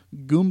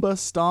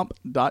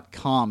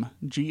goombastomp.com.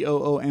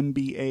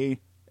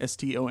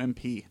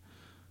 GOOMBASTOMP.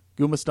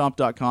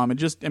 goombastomp.com.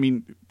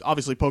 And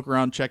obviously poke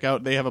around, check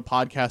out. They have a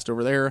podcast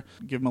over there.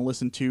 Give them a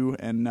listen to,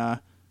 and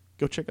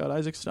go check out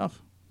Isaac's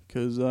stuff,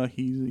 because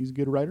he's a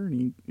good writer,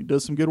 and he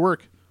does some good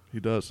work.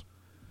 He does.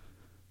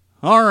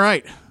 All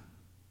right.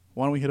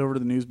 Why don't we head over to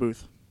the news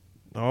booth?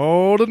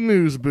 Oh, the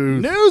news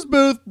booth. News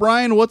booth,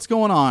 Brian, what's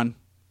going on?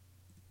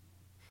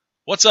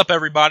 What's up,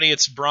 everybody?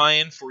 It's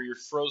Brian for your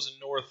Frozen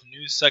North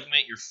news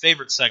segment, your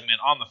favorite segment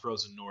on the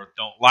Frozen North.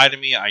 Don't lie to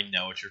me. I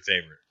know it's your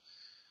favorite.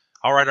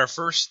 All right, our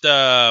first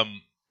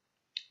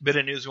bit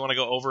of news we want to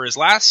go over is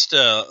last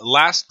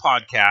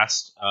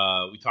podcast.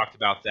 We talked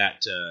about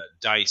that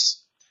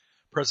DICE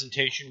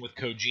presentation with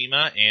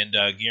Kojima and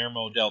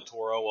Guillermo del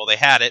Toro. Well, they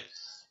had it.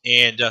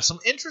 And some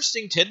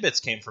interesting tidbits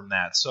came from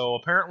that. So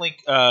apparently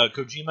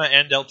Kojima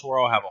and Del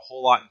Toro have a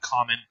whole lot in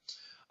common.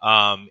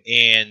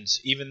 And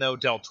even though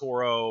Del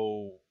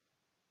Toro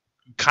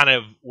kind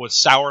of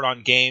was soured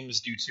on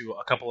games due to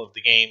a couple of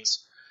the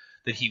games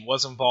that he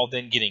was involved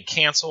in getting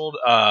canceled,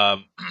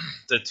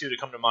 the two to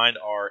come to mind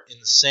are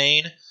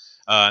Insane,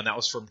 and that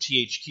was from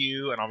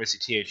THQ, and obviously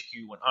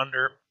THQ went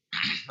under.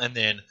 And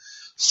then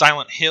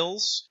Silent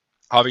Hills.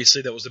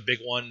 Obviously, that was a big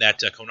one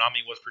that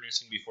Konami was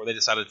producing before they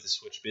decided to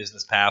switch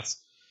business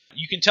paths.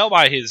 You can tell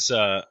by his,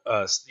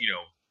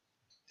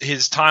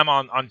 his time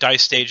on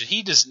DICE stage that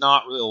he does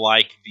not really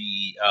like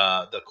the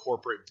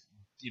corporate,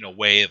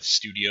 way of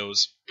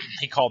studios.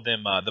 He called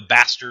them the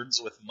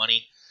bastards with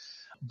money.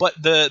 But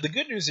the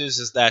good news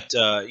is that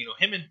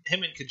him and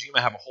Kojima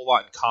have a whole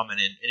lot in common.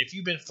 And if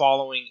you've been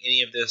following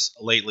any of this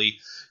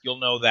lately, you'll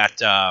know that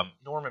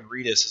Norman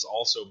Reedus has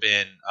also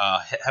been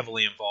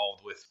heavily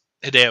involved with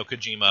Hideo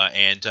Kojima,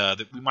 and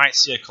that we might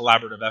see a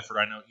collaborative effort.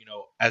 I know,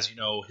 as you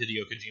know,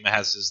 Hideo Kojima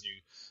has his new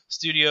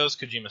studios,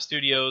 Kojima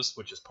Studios,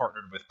 which is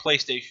partnered with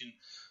PlayStation.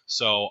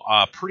 So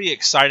pretty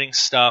exciting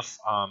stuff.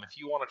 If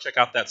you want to check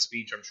out that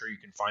speech, I'm sure you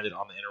can find it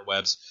on the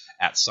interwebs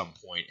at some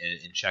point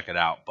and check it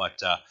out. But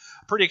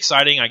pretty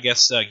exciting. I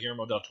guess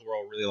Guillermo del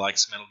Toro really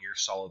likes Metal Gear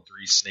Solid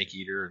 3 Snake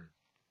Eater, and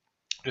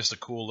just a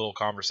cool little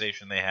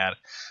conversation they had.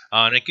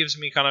 And it gives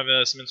me kind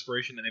of some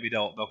inspiration that maybe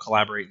they'll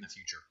collaborate in the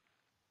future.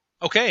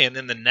 Okay, and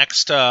then the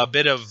next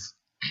bit of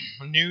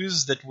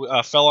news that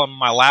fell on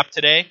my lap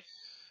today.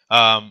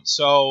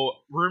 So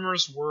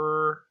rumors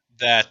were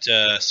that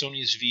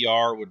Sony's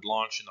VR would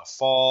launch in the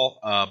fall,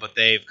 but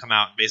they've come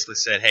out and basically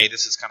said, hey,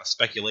 this is kind of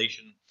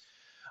speculation.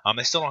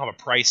 They still don't have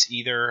a price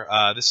either.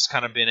 This has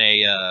kind of been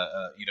a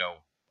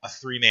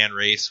 3-man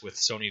race with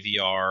Sony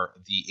VR,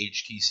 the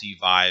HTC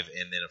Vive,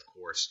 and then of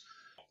course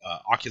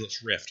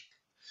Oculus Rift.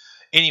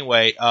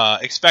 Anyway,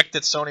 expect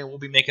that Sony will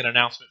be making an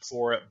announcement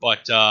for it,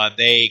 but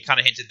they kind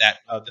of hinted that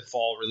the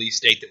fall release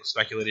date that was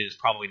speculated is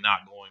probably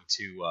not going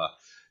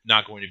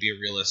to be a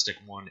realistic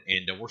one,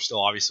 and we're still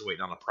obviously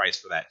waiting on the price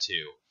for that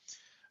too.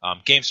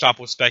 GameStop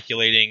was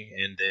speculating,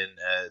 and then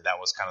that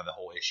was kind of the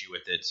whole issue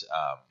with it.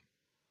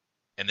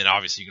 And then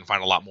obviously you can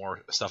find a lot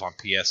more stuff on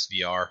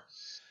PSVR.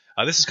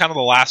 This is kind of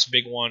the last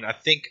big one. I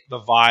think the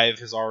Vive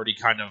has already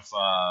kind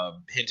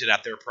of hinted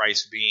at their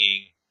price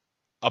being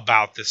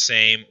about the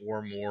same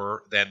or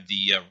more than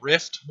the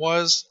Rift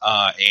was,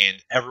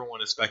 and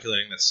everyone is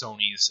speculating that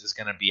Sony's is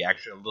going to be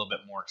actually a little bit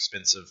more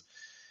expensive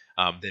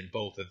than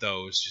both of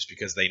those, just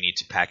because they need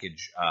to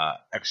package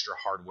extra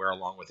hardware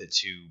along with it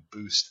to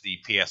boost the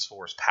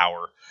PS4's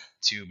power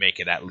to make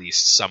it at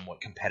least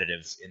somewhat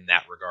competitive in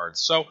that regard.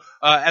 So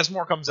as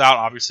more comes out,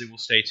 obviously we'll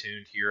stay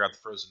tuned here at the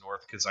Frozen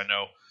North, because I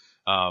know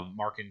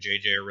Mark and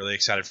JJ are really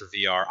excited for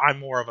VR. I'm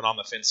more of an on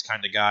the fence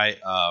kind of guy.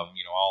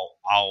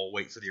 I'll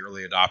wait for the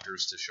early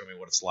adopters to show me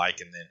what it's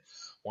like, and then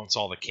once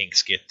all the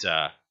kinks get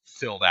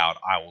filled out,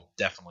 I will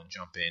definitely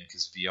jump in,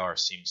 because VR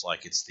seems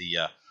like it's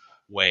the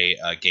way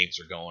games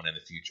are going in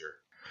the future.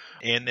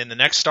 And then the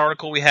next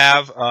article we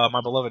have,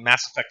 my beloved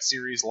Mass Effect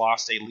series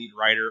lost a lead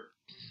writer.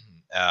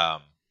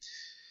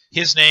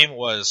 His name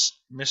was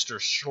Mr.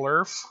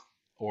 Schlurf,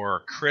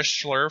 or Chris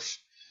Schlurf.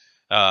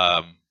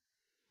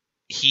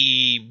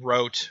 He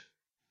wrote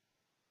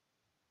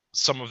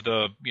some of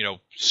the,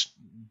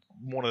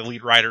 one of the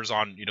lead writers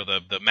on,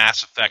 the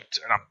Mass Effect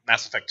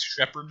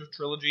Shepard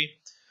trilogy.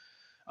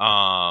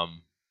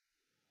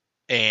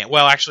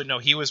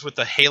 He was with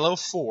the Halo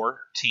 4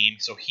 team,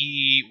 so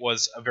he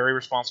was very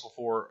responsible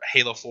for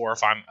Halo 4,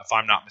 if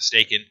I'm not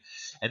mistaken.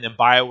 And then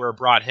BioWare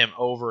brought him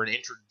over and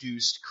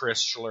introduced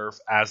Chris Schlurf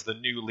as the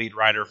new lead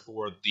writer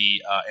for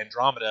the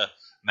Andromeda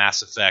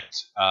Mass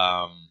Effect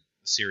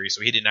series.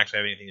 So he didn't actually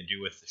have anything to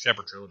do with the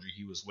Shepard trilogy.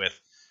 He was with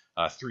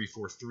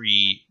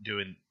 343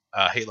 doing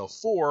Halo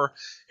 4,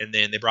 and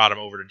then they brought him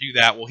over to do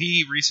that. Well,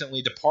 he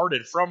recently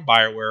departed from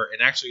BioWare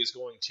and actually is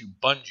going to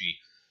Bungie.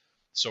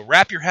 So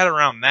wrap your head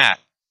around that.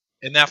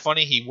 Isn't that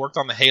funny? He worked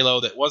on the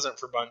Halo that wasn't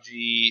for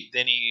Bungie.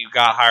 Then he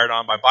got hired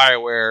on by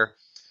BioWare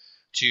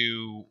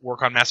to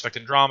work on Mass Effect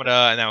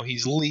Andromeda, and now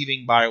he's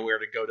leaving BioWare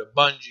to go to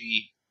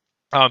Bungie.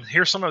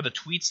 Here's some of the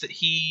tweets that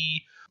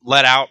he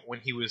let out when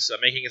he was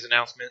making his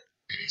announcement.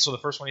 So the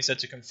first one, he said,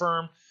 to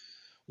confirm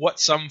what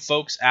some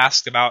folks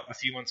asked about a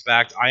few months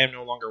back, I am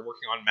no longer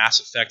working on Mass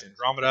Effect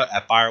Andromeda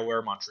at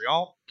BioWare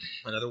Montreal.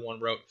 Another one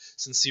wrote,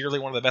 sincerely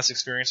one of the best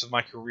experiences of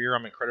my career.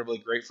 I'm incredibly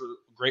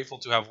grateful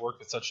to have worked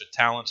with such a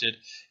talented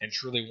and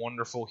truly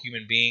wonderful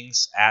human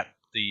beings at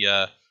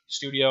the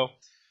studio.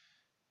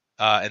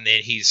 And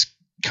then he's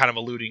kind of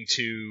alluding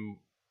to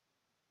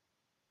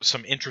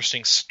some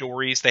interesting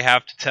stories they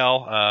have to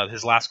tell.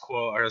 His last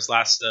quote, or his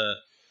last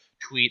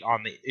tweet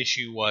on the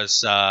issue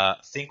was,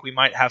 think we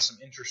might have some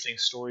interesting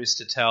stories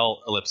to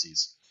tell,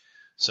 ellipses.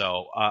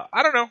 So,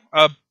 I don't know.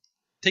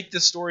 Take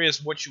this story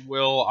as what you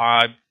will.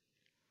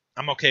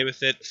 I'm okay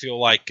with it. I feel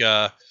like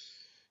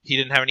he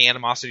didn't have any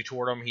animosity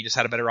toward him. He just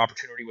had a better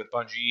opportunity with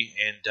Bungie,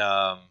 and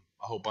I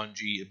hope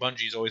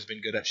Bungie's always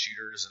been good at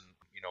shooters, and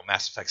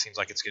Mass Effect seems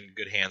like it's getting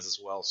good hands as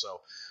well.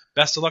 So,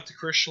 best of luck to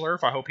Chris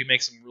Schlurf. I hope he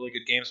makes some really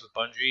good games with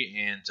Bungie,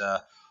 and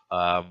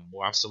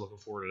I'm still looking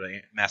forward to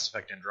Mass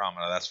Effect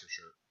Andromeda, that's for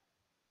sure.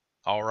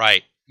 All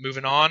right,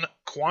 moving on.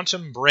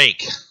 Quantum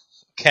Break.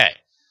 Okay,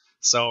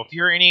 so if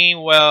you're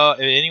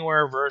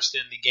anywhere versed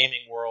in the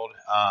gaming world,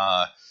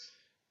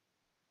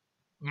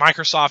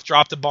 Microsoft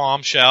dropped a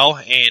bombshell,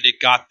 and it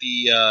got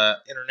the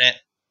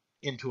internet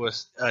into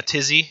a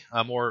tizzy.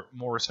 More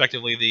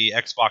respectively, the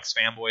Xbox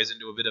fanboys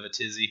into a bit of a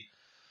tizzy.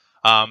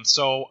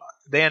 So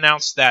they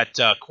announced that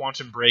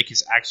Quantum Break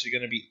is actually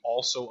going to be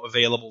also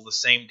available the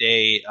same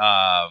day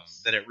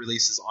that it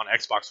releases on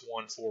Xbox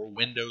One for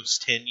Windows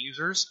 10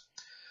 users.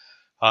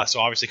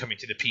 So obviously coming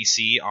to the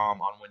PC on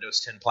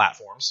Windows 10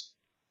 platforms.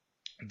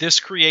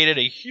 This created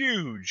a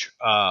huge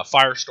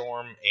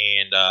firestorm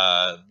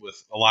and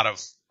with a lot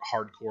of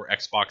hardcore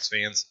Xbox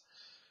fans.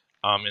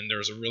 And there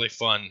was a really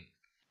fun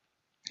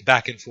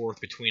back and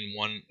forth between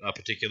one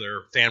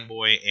particular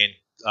fanboy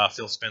and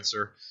Phil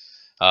Spencer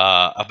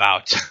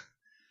about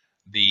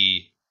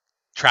the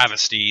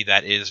travesty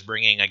that is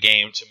bringing a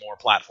game to more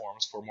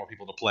platforms for more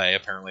people to play.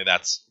 Apparently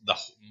that's the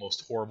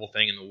most horrible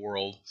thing in the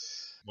world.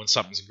 When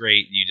something's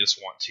great, you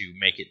just want to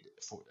make it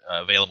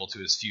available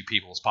to as few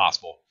people as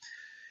possible.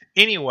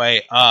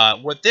 Anyway,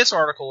 what this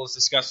article is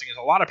discussing is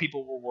a lot of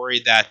people were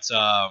worried that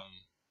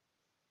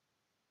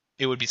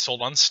it would be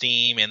sold on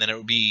Steam, and then it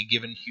would be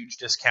given huge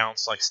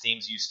discounts like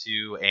Steam's used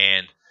to,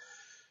 and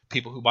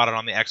people who bought it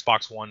on the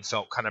Xbox One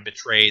felt kind of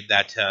betrayed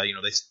that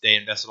they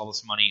invested all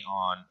this money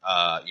on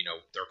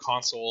their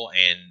console,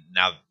 and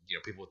now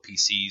people with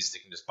PCs, they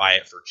can just buy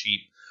it for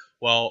cheap.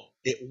 Well,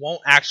 it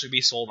won't actually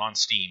be sold on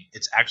Steam.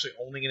 It's actually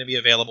only going to be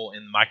available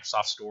in the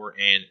Microsoft Store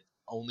and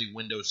only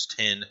Windows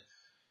 10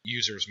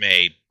 users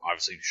may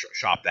obviously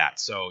shop that.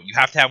 So you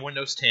have to have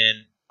Windows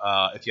 10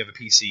 if you have a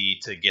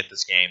PC to get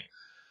this game.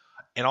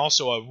 And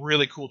also a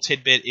really cool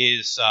tidbit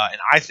is, and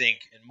I think,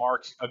 and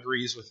Mark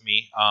agrees with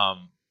me,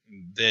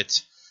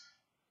 that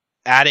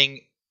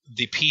adding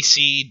the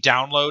PC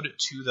download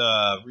to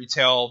the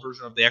retail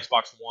version of the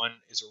Xbox One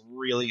is a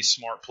really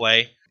smart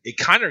play. It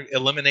kind of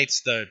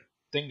eliminates the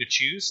thing to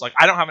choose. Like,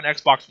 I don't have an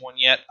Xbox One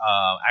yet.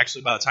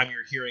 Actually, by the time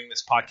you're hearing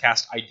this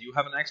podcast, I do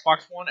have an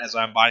Xbox One, as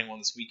I'm buying one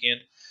this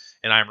weekend,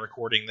 and I'm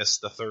recording this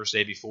the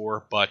Thursday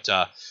before. But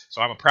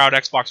so I'm a proud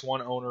Xbox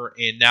One owner,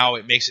 and now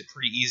it makes it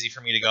pretty easy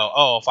for me to go,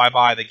 oh, if I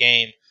buy the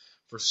game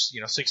for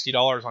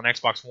 $60 on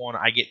Xbox One,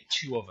 I get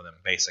 2 of them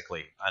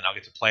basically, and I'll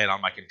get to play it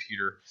on my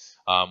computer,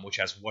 which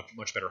has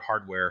much better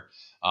hardware,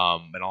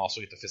 and I'll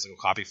also get the physical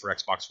copy for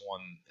Xbox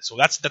One. So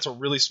that's a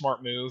really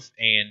smart move.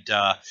 And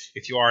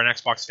if you are an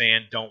Xbox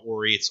fan, don't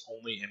worry. It's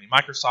only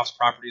Microsoft's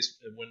properties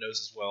in Windows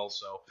as well,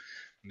 so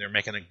they're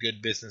making a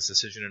good business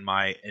decision in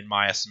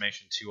my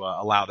estimation to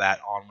allow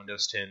that on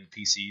Windows 10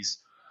 PCs.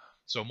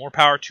 So more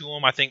power to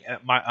them. I think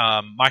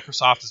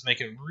Microsoft is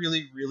making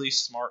really, really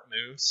smart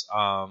moves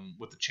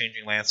with the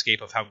changing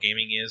landscape of how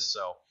gaming is.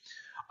 So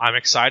I'm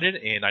excited,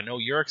 and I know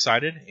you're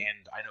excited,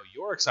 and I know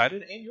you're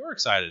excited, and you're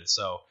excited.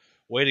 So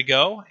way to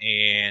go,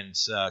 and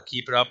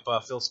keep it up,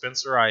 Phil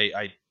Spencer.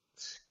 I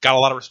got a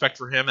lot of respect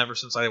for him ever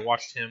since I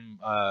watched him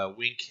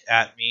wink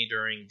at me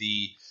during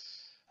the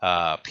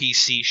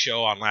PC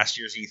show on last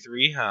year's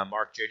E3.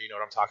 Mark, Jared, you know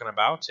what I'm talking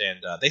about,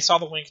 and they saw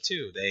the wink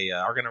too. They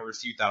are going to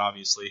refute that,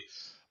 obviously.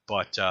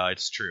 But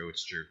it's true.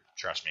 It's true.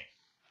 Trust me.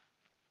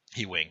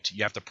 He winked.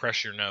 You have to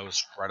press your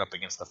nose right up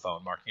against the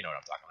phone, Mark. You know what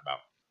I'm talking about.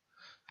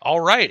 All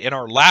right. And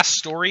our last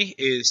story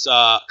is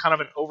kind of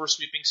an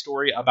oversweeping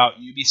story about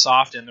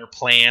Ubisoft and their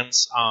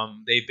plans.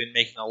 They've been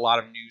making a lot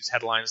of news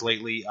headlines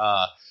lately,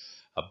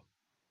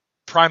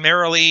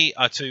 primarily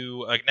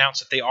to announce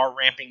that they are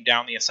ramping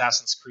down the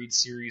Assassin's Creed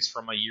series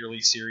from a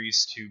yearly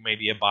series to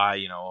maybe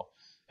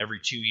every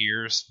 2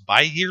 years.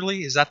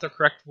 Bi-yearly? Is that the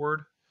correct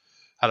word?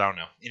 I don't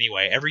know.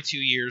 Anyway, every 2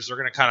 years, they're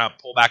going to kind of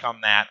pull back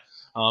on that.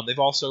 They've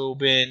also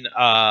been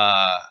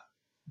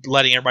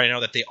letting everybody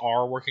know that they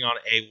are working on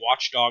a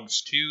Watch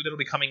Dogs 2 that'll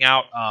be coming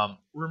out.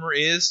 Rumor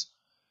is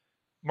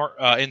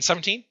in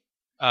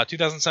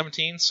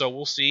 2017, so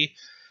we'll see.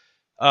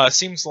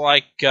 Seems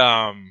like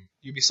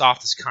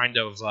Ubisoft is kind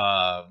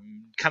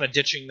of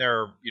ditching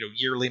their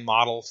yearly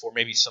model for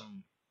maybe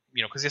some,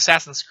 because the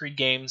Assassin's Creed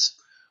games,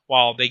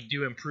 while they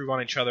do improve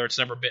on each other, it's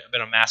never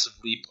been a massive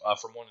leap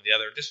from one to the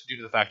other, just due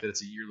to the fact that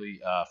it's a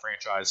yearly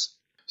franchise.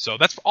 So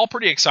that's all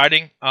pretty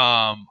exciting.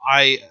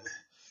 Ubisoft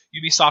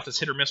is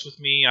hit or miss with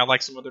me. I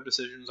like some of their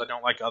decisions. I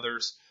don't like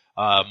others.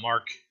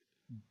 Mark,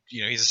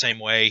 he's the same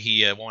way.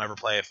 He won't ever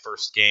play a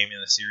first game in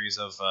a series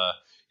of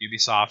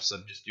Ubisoft, so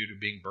just due to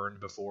being burned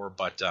before.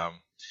 But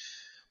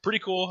pretty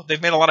cool.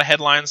 They've made a lot of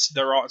headlines.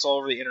 It's all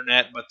over the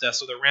internet. But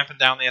so they're ramping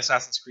down the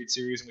Assassin's Creed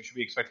series, and we should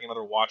be expecting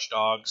another Watch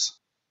Dogs.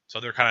 So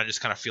they're kind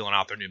of feeling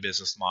out their new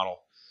business model.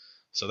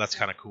 So that's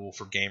kind of cool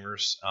for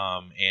gamers.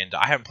 And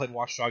I haven't played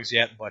Watch Dogs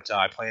yet, but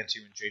I plan to.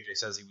 And JJ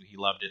says he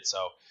loved it.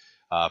 So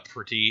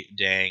pretty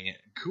dang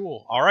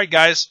cool. All right,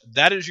 guys.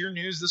 That is your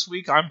news this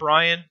week. I'm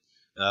Brian.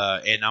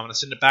 And I'm going to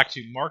send it back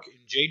to Mark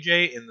and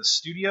JJ in the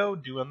studio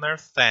doing their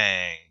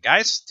thing.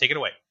 Guys, take it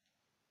away.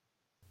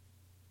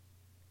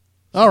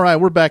 All right,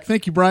 we're back.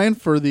 Thank you, Brian,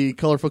 for the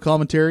colorful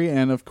commentary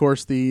and, of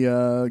course,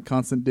 the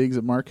constant digs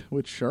at Mark,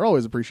 which are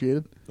always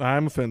appreciated.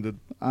 I'm offended.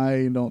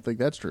 I don't think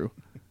that's true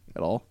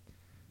at all.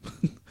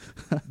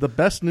 The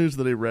best news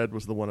that I read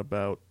was the one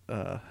about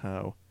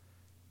how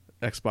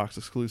Xbox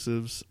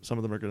exclusives, some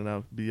of them are going to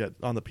now be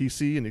on the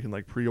PC, and you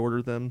can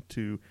pre-order them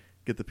to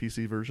get the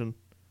PC version.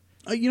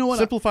 You know what?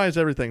 Simplifies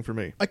everything for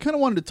me. I kind of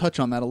wanted to touch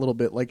on that a little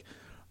bit.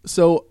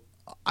 So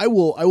I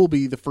will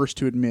be the first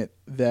to admit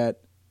that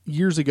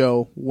years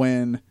ago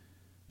when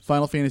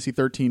Final Fantasy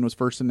XIII was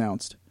first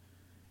announced,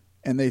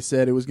 and they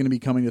said it was going to be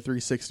coming to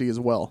 360 as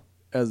well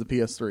as the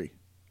PS3,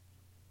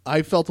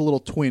 I felt a little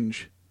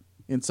twinge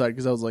inside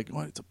because I was like,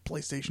 "What? It's a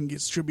PlayStation.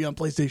 It should be on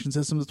PlayStation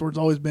systems. That's where it's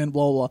always been."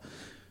 Blah blah.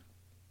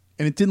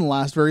 And it didn't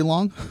last very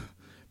long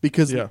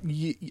because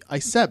I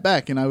sat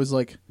back and I was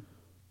like,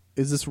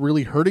 "Is this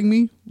really hurting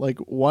me?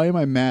 Why am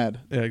I mad?"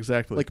 Yeah,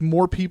 exactly.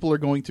 More people are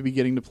going to be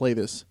getting to play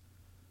this.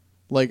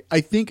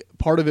 I think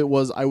part of it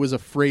was I was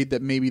afraid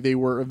that maybe they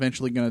were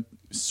eventually going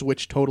to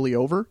switch totally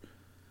over,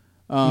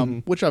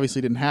 which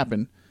obviously didn't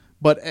happen.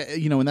 But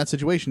in that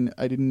situation,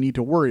 I didn't need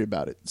to worry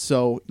about it.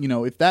 So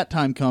if that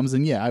time comes,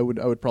 then I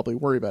would probably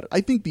worry about it.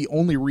 I think the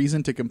only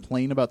reason to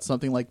complain about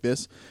something like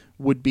this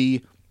would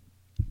be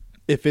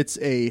if it's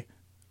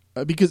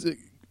because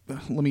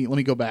let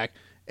me go back.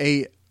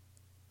 A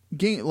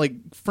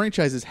game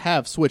franchises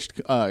have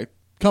switched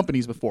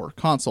companies before,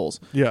 consoles.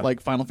 Yeah.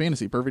 Final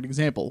Fantasy, perfect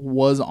example,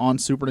 was on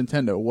Super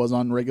Nintendo, was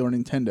on regular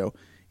Nintendo.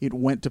 It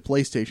went to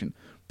PlayStation.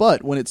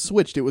 But when it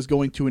switched, it was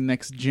going to a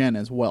next gen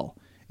as well.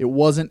 It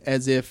wasn't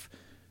as if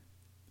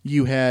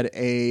you had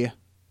a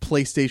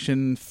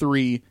PlayStation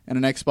 3 and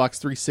an Xbox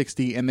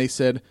 360 and they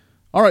said,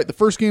 all right, the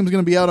first game's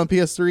going to be out on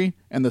PS3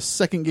 and the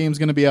second game's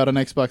going to be out on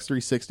Xbox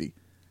 360.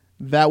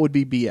 That would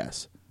be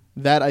BS.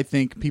 That, I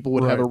think, people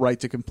would have a right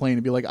to complain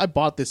and be like, I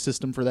bought this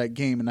system for that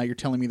game, and now you're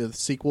telling me that the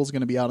sequel's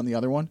going to be out on the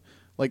other one?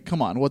 Like,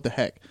 come on, what the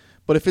heck?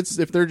 But if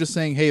they're just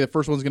saying, hey, the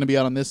first one's going to be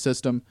out on this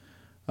system,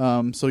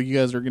 so you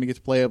guys are going to get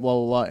to play it, blah,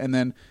 blah, blah, and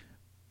then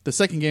the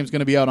second game's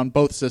going to be out on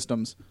both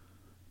systems,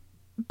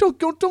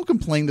 don't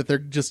complain that they're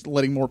just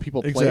letting more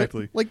people play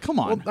Exactly. it. Like, come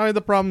on. Well,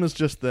 the problem is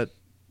just that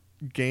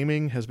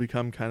gaming has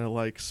become kind of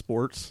like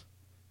sports,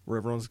 where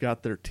everyone's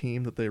got their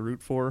team that they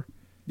root for.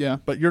 Yeah.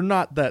 But you're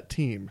not that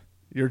team.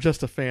 You're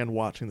just a fan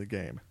watching the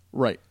game.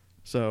 Right.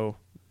 So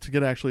to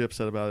get actually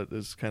upset about it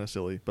is kind of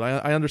silly.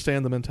 But I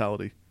understand the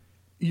mentality.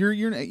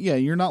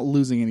 You're not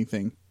losing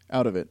anything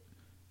out of it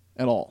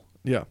at all.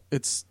 Yeah.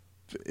 It's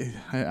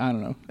I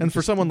don't know. And It's for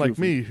just someone like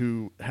goofy. me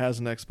who has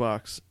an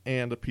Xbox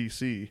and a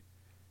PC,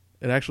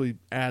 it actually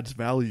adds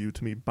value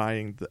to me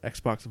buying the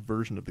Xbox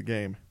version of the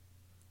game,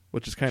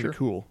 which is kind of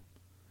cool.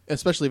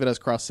 Especially if it has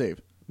cross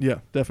save. Yeah,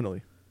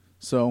 definitely.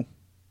 So,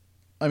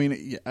 I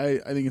mean, I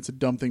think it's a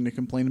dumb thing to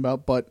complain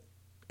about, but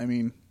I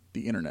mean,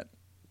 the internet.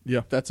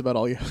 Yeah. That's about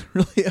all you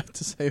really have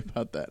to say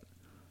about that.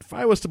 If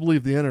I was to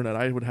believe the internet,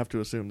 I would have to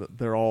assume that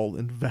they're all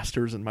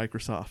investors in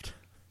Microsoft.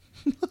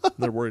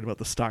 They're worried about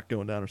the stock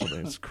going down or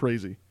something. It's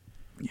crazy.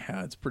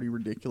 Yeah, it's pretty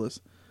ridiculous.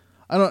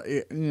 I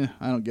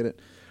don't get it.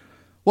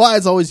 Well,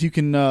 as always, you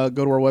can go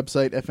to our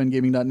website,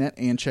 fngaming.net,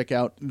 and check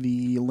out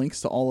the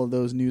links to all of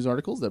those news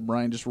articles that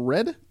Brian just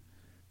read.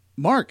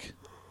 Mark.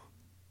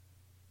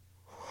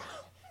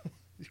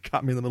 You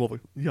caught me in the middle of a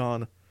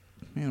yawn.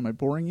 Man, am I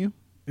boring you?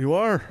 You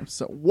are.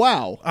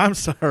 Wow. I'm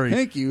sorry.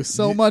 Thank you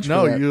so much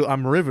No, for that.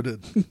 I'm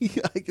riveted.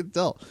 I can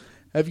tell.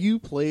 Have you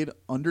played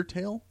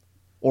Undertale?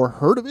 Or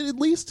heard of it, at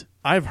least?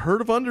 I've heard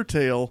of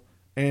Undertale,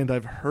 and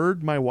I've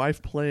heard my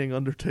wife playing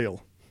Undertale.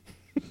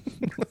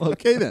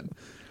 Okay, then.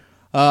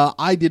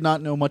 I did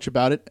not know much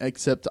about it,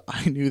 except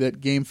I knew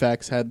that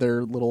GameFAQs had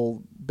their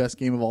little best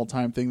game of all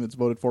time thing that's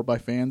voted for by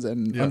fans,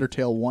 and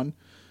Undertale won.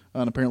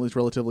 And apparently it's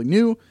relatively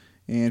new,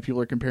 and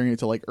people are comparing it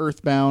to like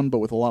Earthbound, but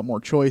with a lot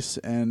more choice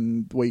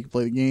and the way you can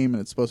play the game,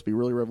 and it's supposed to be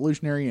really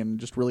revolutionary and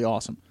just really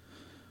awesome.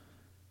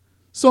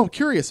 So I'm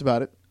curious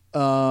about it,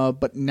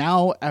 but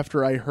now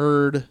after I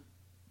heard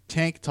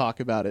Tank talk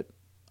about it,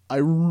 I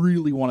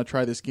really want to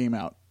try this game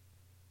out.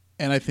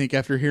 And I think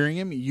after hearing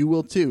him, you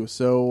will too.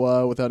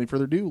 So without any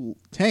further ado,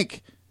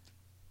 Tank,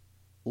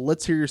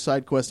 let's hear your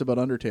side quest about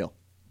Undertale.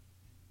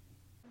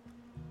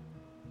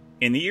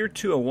 In the year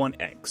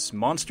 201X,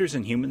 monsters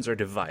and humans are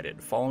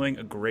divided following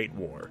a great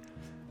war.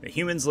 The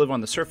humans live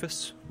on the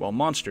surface, while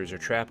monsters are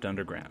trapped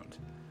underground.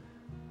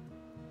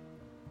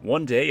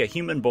 One day, a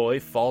human boy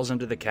falls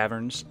into the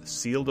caverns,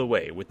 sealed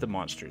away with the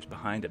monsters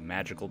behind a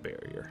magical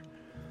barrier.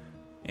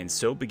 And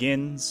so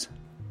begins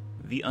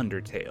the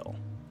Undertale.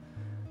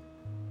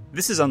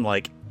 This is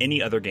unlike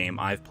any other game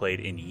I've played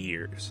in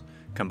years,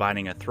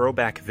 combining a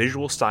throwback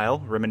visual style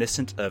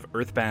reminiscent of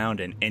Earthbound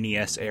and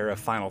NES-era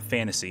Final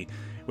Fantasy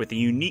with a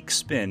unique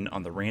spin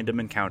on the random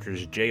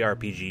encounters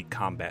JRPG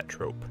combat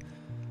trope.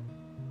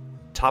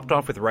 Topped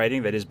off with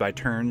writing that is by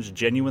turns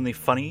genuinely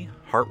funny,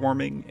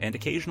 heartwarming, and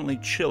occasionally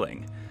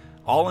chilling,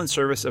 all in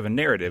service of a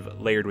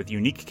narrative layered with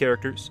unique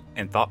characters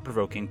and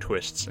thought-provoking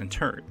twists and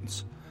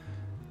turns.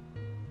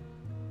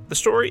 The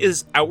story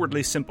is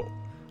outwardly simple.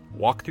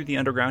 Walk through the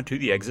underground to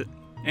the exit,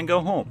 and go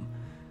home.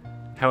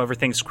 However,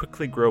 things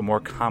quickly grow more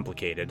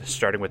complicated,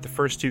 starting with the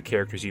first two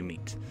characters you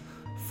meet.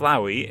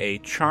 Flowey, a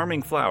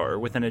charming flower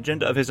with an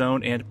agenda of his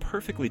own and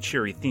perfectly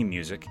cheery theme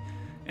music,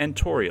 and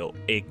Toriel,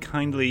 a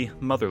kindly,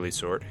 motherly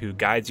sort who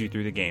guides you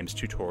through the game's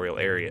tutorial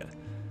area.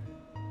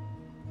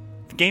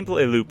 The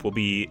gameplay loop will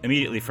be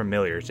immediately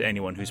familiar to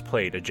anyone who's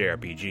played a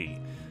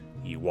JRPG.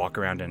 You walk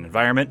around an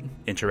environment,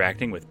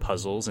 interacting with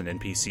puzzles and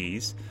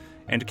NPCs,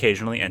 and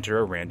occasionally enter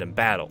a random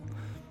battle.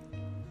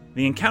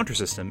 The encounter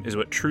system is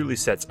what truly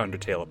sets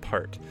Undertale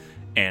apart,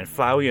 and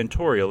Flowey and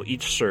Toriel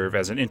each serve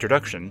as an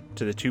introduction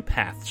to the two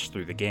paths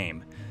through the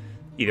game,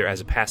 either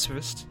as a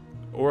pacifist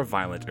or a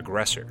violent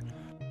aggressor.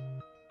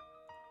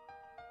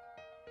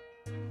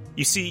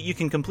 You see, you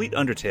can complete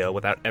Undertale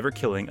without ever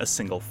killing a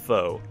single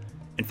foe.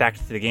 In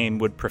fact, the game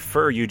would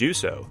prefer you do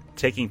so,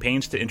 taking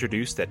pains to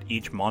introduce that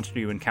each monster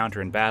you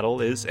encounter in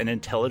battle is an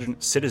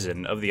intelligent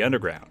citizen of the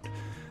underground.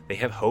 They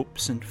have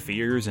hopes and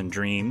fears and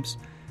dreams,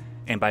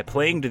 and by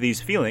playing to these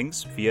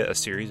feelings via a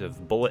series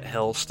of bullet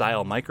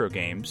hell-style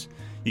microgames,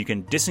 you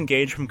can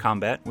disengage from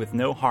combat with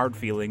no hard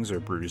feelings or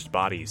bruised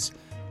bodies.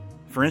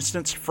 For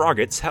instance,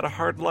 Froggets had a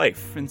hard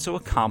life, and so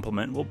a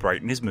compliment will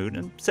brighten his mood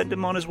and send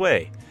him on his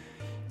way.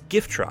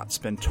 Giftrot's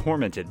been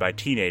tormented by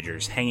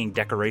teenagers hanging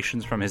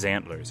decorations from his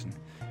antlers, and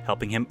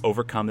helping him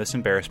overcome this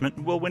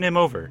embarrassment will win him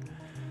over.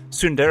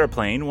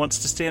 Sundaraplane wants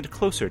to stand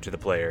closer to the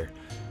player,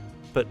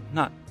 but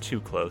not too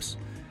close.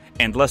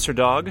 And Lesser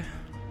Dog?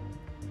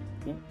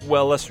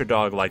 Well, Lesser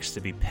Dog likes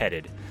to be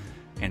petted,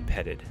 and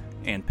petted,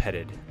 and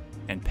petted,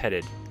 and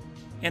petted,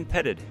 and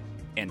petted,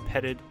 and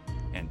petted,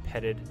 and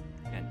petted,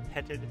 and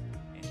petted,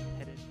 and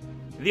petted.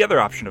 The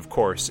other option, of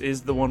course,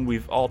 is the one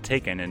we've all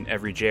taken in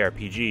every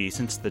JRPG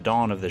since the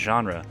dawn of the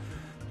genre,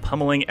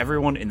 pummeling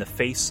everyone in the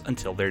face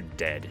until they're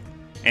dead.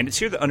 And it's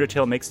here that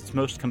Undertale makes its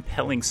most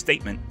compelling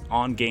statement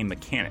on game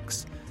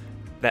mechanics.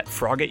 That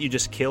frogget you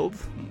just killed,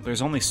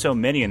 there's only so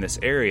many in this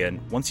area,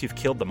 and once you've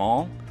killed them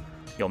all,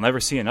 you'll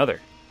never see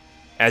another.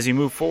 As you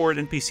move forward,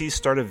 NPCs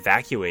start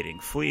evacuating,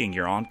 fleeing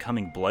your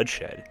oncoming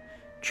bloodshed.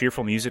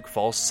 Cheerful music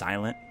falls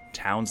silent,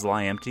 towns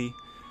lie empty.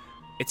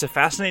 It's a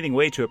fascinating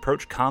way to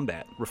approach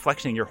combat,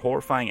 reflecting your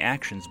horrifying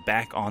actions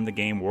back on the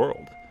game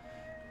world.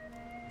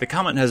 The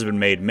comment has been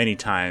made many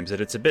times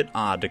that it's a bit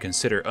odd to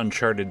consider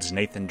Uncharted's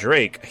Nathan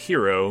Drake a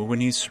hero when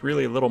he's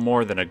really little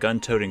more than a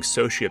gun-toting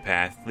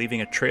sociopath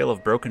leaving a trail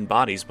of broken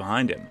bodies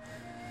behind him.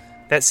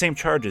 That same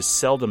charge is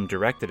seldom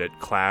directed at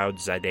Cloud,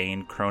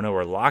 Zidane, Chrono,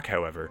 or Locke,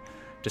 however,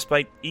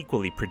 despite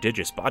equally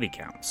prodigious body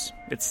counts.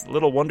 It's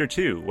little wonder,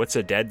 too, what's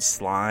a dead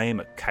slime,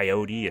 a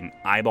coyote, an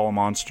eyeball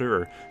monster,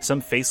 or some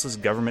faceless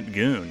government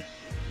goon,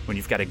 when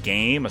you've got a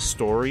game, a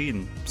story,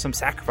 and some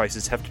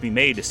sacrifices have to be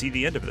made to see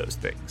the end of those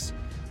things.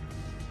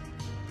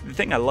 The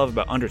thing I love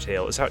about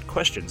Undertale is how it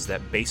questions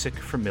that basic,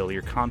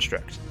 familiar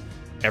construct.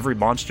 Every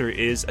monster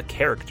is a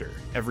character,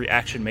 every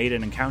action made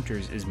in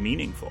encounters is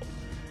meaningful.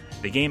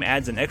 The game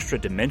adds an extra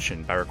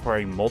dimension by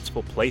requiring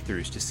multiple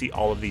playthroughs to see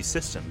all of these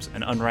systems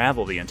and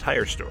unravel the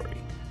entire story.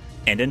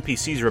 And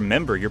NPCs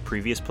remember your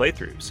previous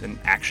playthroughs, and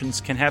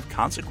actions can have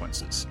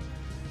consequences.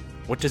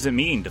 What does it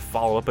mean to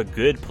follow up a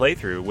good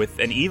playthrough with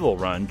an evil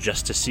run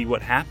just to see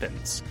what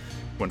happens?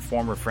 When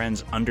former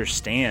friends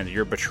understand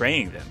you're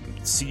betraying them,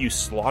 see you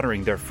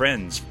slaughtering their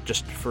friends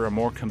just for a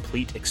more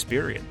complete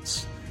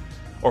experience?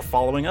 Or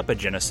following up a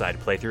genocide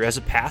playthrough as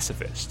a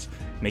pacifist,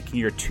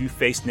 making your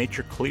two-faced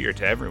nature clear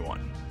to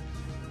everyone?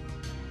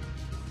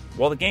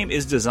 While the game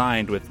is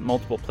designed with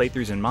multiple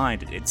playthroughs in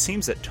mind, it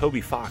seems that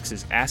Toby Fox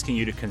is asking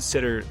you to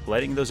consider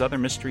letting those other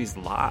mysteries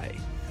lie.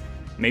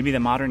 Maybe the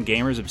modern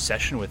gamer's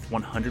obsession with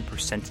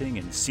 100%ing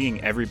and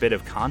seeing every bit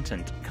of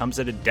content comes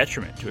at a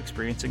detriment to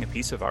experiencing a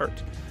piece of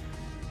art.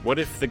 What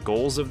if the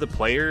goals of the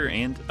player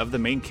and of the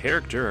main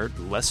character are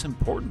less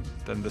important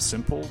than the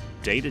simple,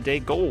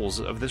 day-to-day goals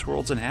of this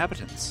world's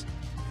inhabitants?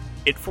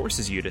 It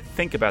forces you to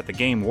think about the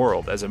game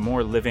world as a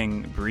more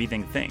living,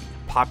 breathing thing,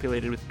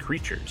 populated with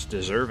creatures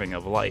deserving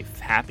of life,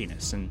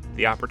 happiness, and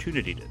the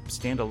opportunity to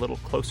stand a little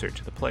closer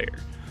to the player.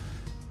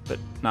 But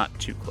not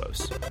too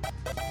close.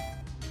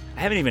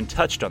 I haven't even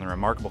touched on the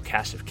remarkable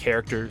cast of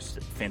characters,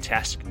 the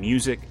fantastic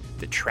music,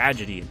 the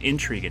tragedy and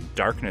intrigue and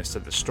darkness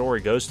that the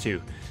story goes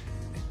to.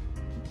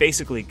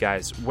 Basically,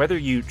 guys, whether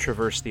you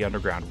traverse the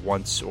underground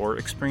once or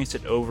experience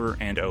it over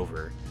and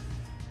over,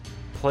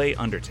 play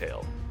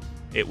Undertale.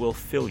 It will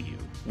fill you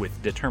with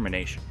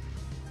determination.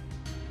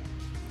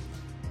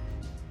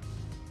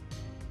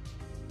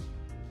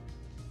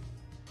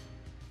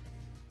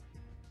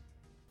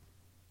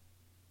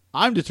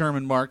 I'm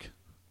determined, Mark.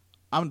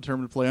 I'm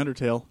determined to play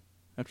Undertale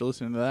after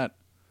listening to that.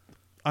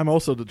 I'm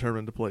also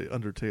determined to play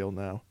Undertale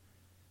now.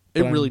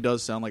 It really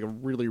does sound like a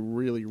really,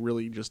 really,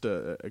 really just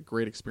a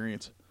great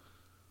experience.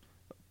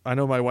 I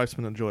know my wife's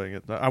been enjoying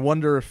it. I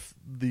wonder if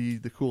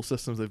the cool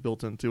systems they've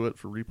built into it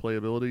for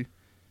replayability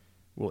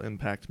will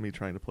impact me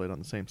trying to play it on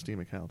the same Steam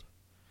account.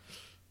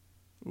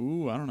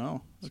 Ooh, I don't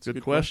know. That's a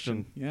good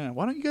question. Yeah,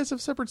 why don't you guys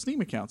have separate Steam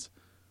accounts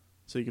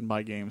so you can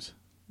buy games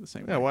the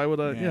same way? Yeah, why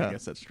would I? Yeah, I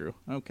guess that's true.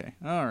 Okay,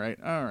 all right.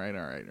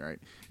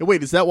 And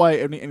wait, is that why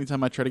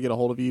anytime I try to get a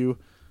hold of you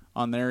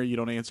on there, you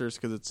don't answer? It's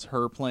because it's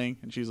her playing,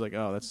 and she's like,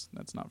 "Oh, that's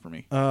not for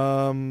me."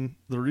 The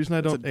reason I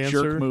don't a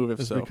jerk answer move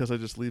if is so. because I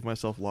just leave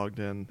myself logged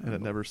in, and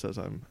it never says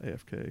I'm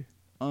AFK.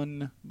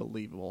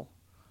 Unbelievable.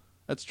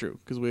 That's true,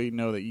 because we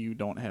know that you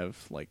don't have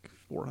like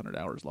 400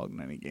 hours logged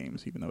in any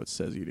games, even though it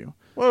says you do.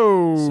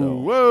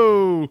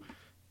 Whoa.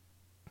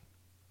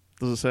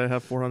 Does it say I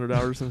have 400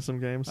 hours in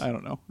some games? I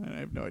don't know. I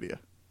have no idea.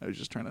 I was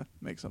just trying to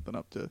make something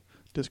up to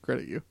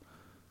discredit you.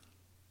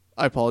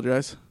 I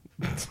apologize.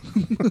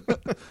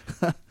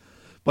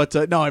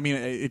 But no, I mean,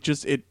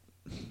 it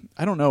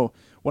I don't know.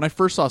 When I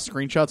first saw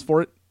screenshots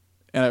for it,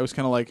 and I was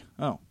kind of like,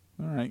 oh, all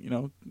right,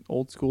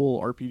 old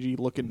school RPG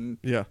looking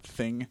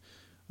thing.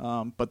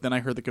 But then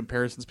I heard the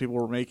comparisons people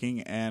were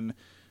making, and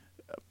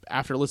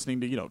after listening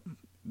to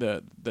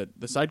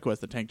the side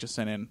quest that Tank just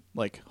sent in,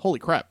 like, holy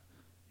crap,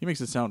 he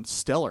makes it sound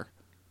stellar.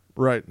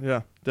 Right?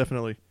 Yeah,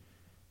 definitely.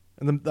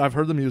 And then I've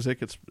heard the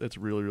music; it's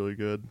really, really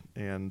good.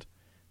 And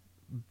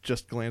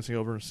just glancing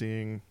over and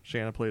seeing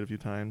Shanna play it a few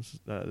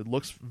times, it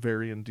looks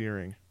very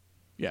endearing.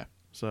 Yeah.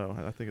 So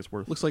I think it's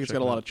worth. Looks like it's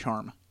got a lot of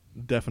charm.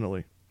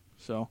 Definitely.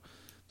 So.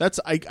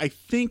 I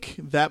think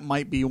that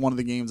might be one of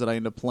the games that I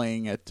end up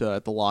playing at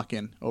the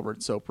lock-in over at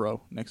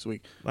SoPro next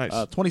week. Nice.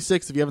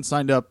 26th, if you haven't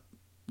signed up,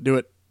 do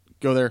it.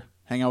 Go there.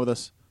 Hang out with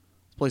us.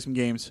 Let's play some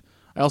games.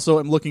 I also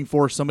am looking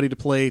for somebody to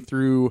play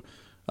through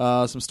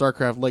some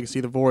StarCraft Legacy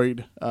of the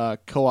Void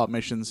co-op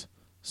missions.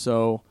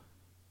 So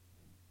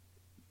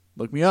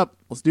look me up.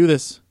 Let's do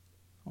this.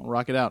 I'll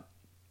rock it out.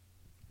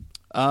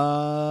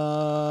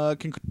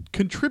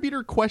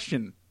 Contributor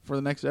question for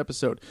the next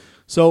episode.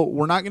 So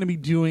we're not going to be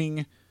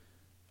doing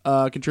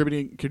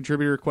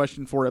contributor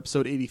question for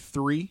episode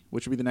 83,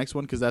 which will be the next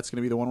one because that's going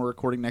to be the one we're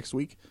recording next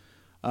week.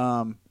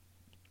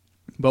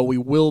 But we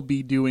will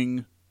be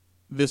doing,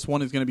 this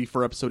one is going to be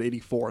for episode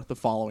 84, the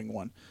following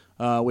one,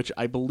 which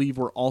I believe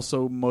we're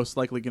also most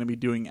likely going to be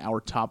doing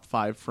our top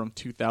 5 from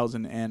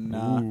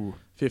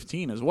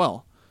 2015 as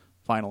well,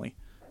 finally.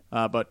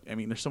 But, I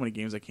mean, there's so many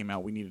games that came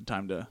out, we needed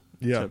time to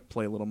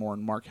play a little more,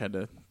 and Mark had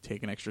to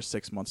take an extra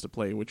 6 months to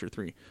play Witcher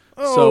 3.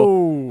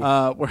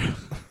 Oh.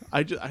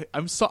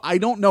 So, I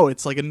don't know.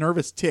 It's like a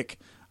nervous tick.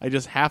 I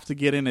just have to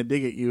get in and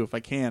dig at you if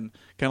I can.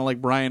 Kind of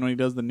like Brian when he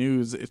does the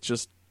news. It's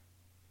just,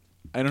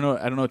 I don't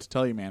know what to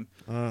tell you, man.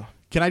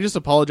 Can I just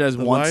apologize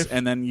once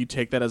and then you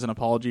take that as an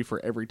apology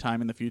for every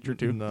time in the future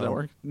too? No. Does that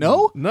work?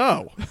 No?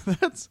 No.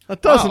 That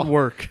doesn't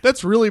work.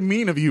 That's really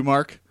mean of you,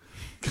 Mark.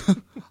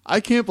 I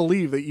can't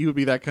believe that you would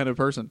be that kind of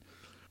person.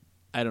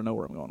 I don't know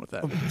where I'm going with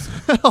that.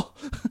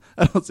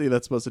 I don't see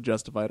that's supposed to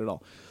justify it at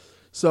all.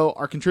 So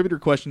our contributor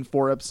question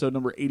for episode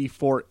number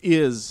 84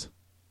 is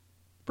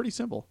pretty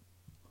simple.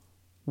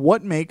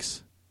 What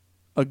makes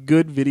a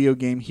good video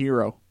game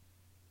hero?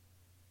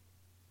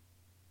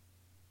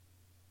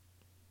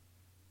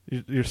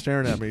 You're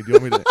staring at me. Do you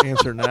want me to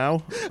answer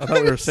now? I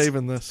thought we were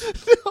saving this.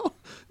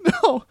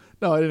 No,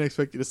 I didn't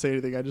expect you to say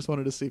anything. I just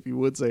wanted to see if you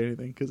would say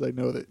anything because I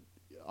know that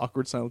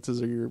awkward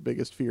silences are your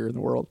biggest fear in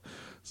the world.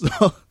 So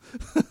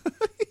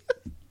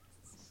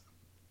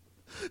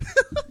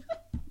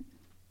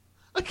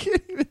I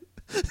can't even.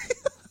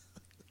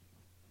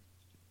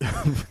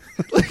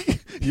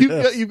 Like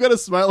you've got a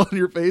smile on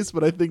your face,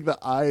 but I think the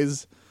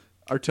eyes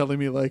are telling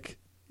me like,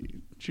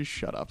 just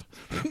shut up.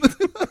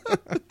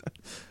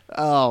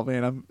 Oh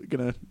man, I'm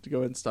gonna go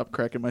ahead and stop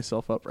cracking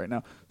myself up right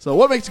now. So,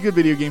 what makes a good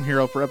video game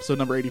hero for episode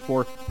number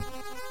 84?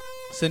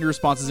 Send your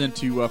responses in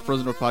to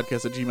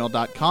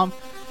frozenroadpodcast@gmail.com.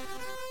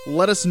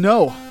 Let us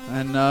know,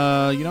 and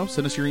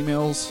send us your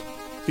emails,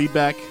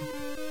 feedback.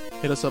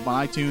 Hit us up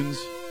on iTunes.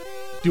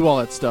 Do all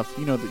that stuff.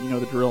 You know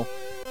the drill.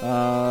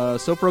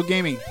 So Pro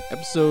Gaming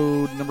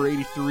episode number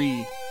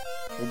 83.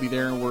 We'll be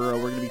there, and we're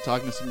going to be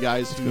talking to some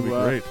guys who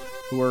are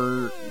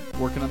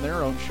working on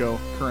their own show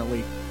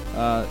currently.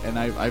 And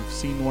I've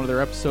seen one of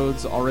their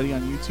episodes already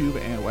on YouTube,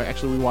 and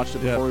actually we watched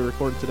it before we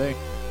recorded today.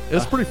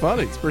 It's pretty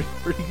funny. It's pretty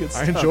good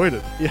stuff. I enjoyed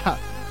it. Yeah.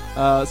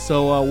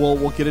 So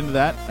we'll get into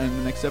that in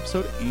the next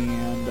episode,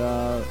 and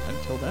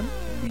until then,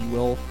 we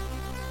will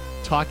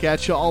talk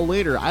at you all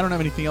later. I don't have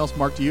anything else.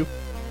 Mark, do you?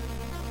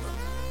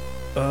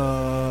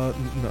 No.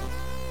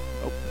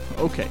 Oh,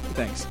 okay,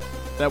 thanks.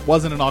 That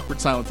wasn't an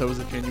awkward silence. That was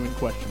a genuine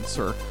question,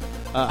 sir.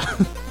 I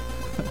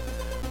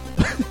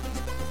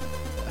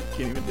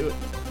can't even do it.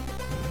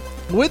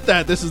 With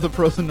that, this is the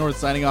Frozen North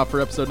signing off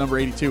for episode number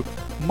 82.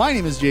 My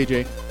name is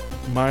JJ.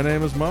 My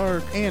name is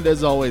Mark. And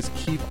as always,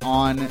 keep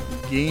on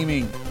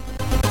gaming.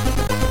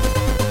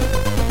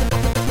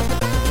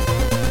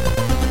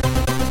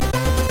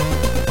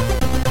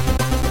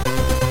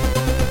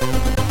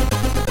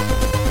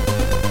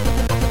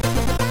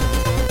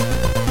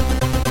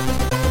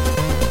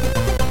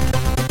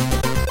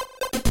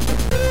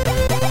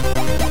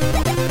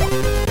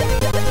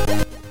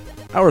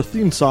 Our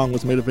theme song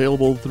was made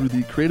available through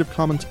the Creative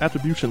Commons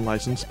Attribution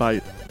license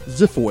by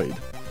Ziphoid.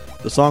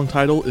 The song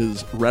title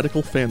is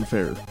Radical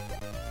Fanfare.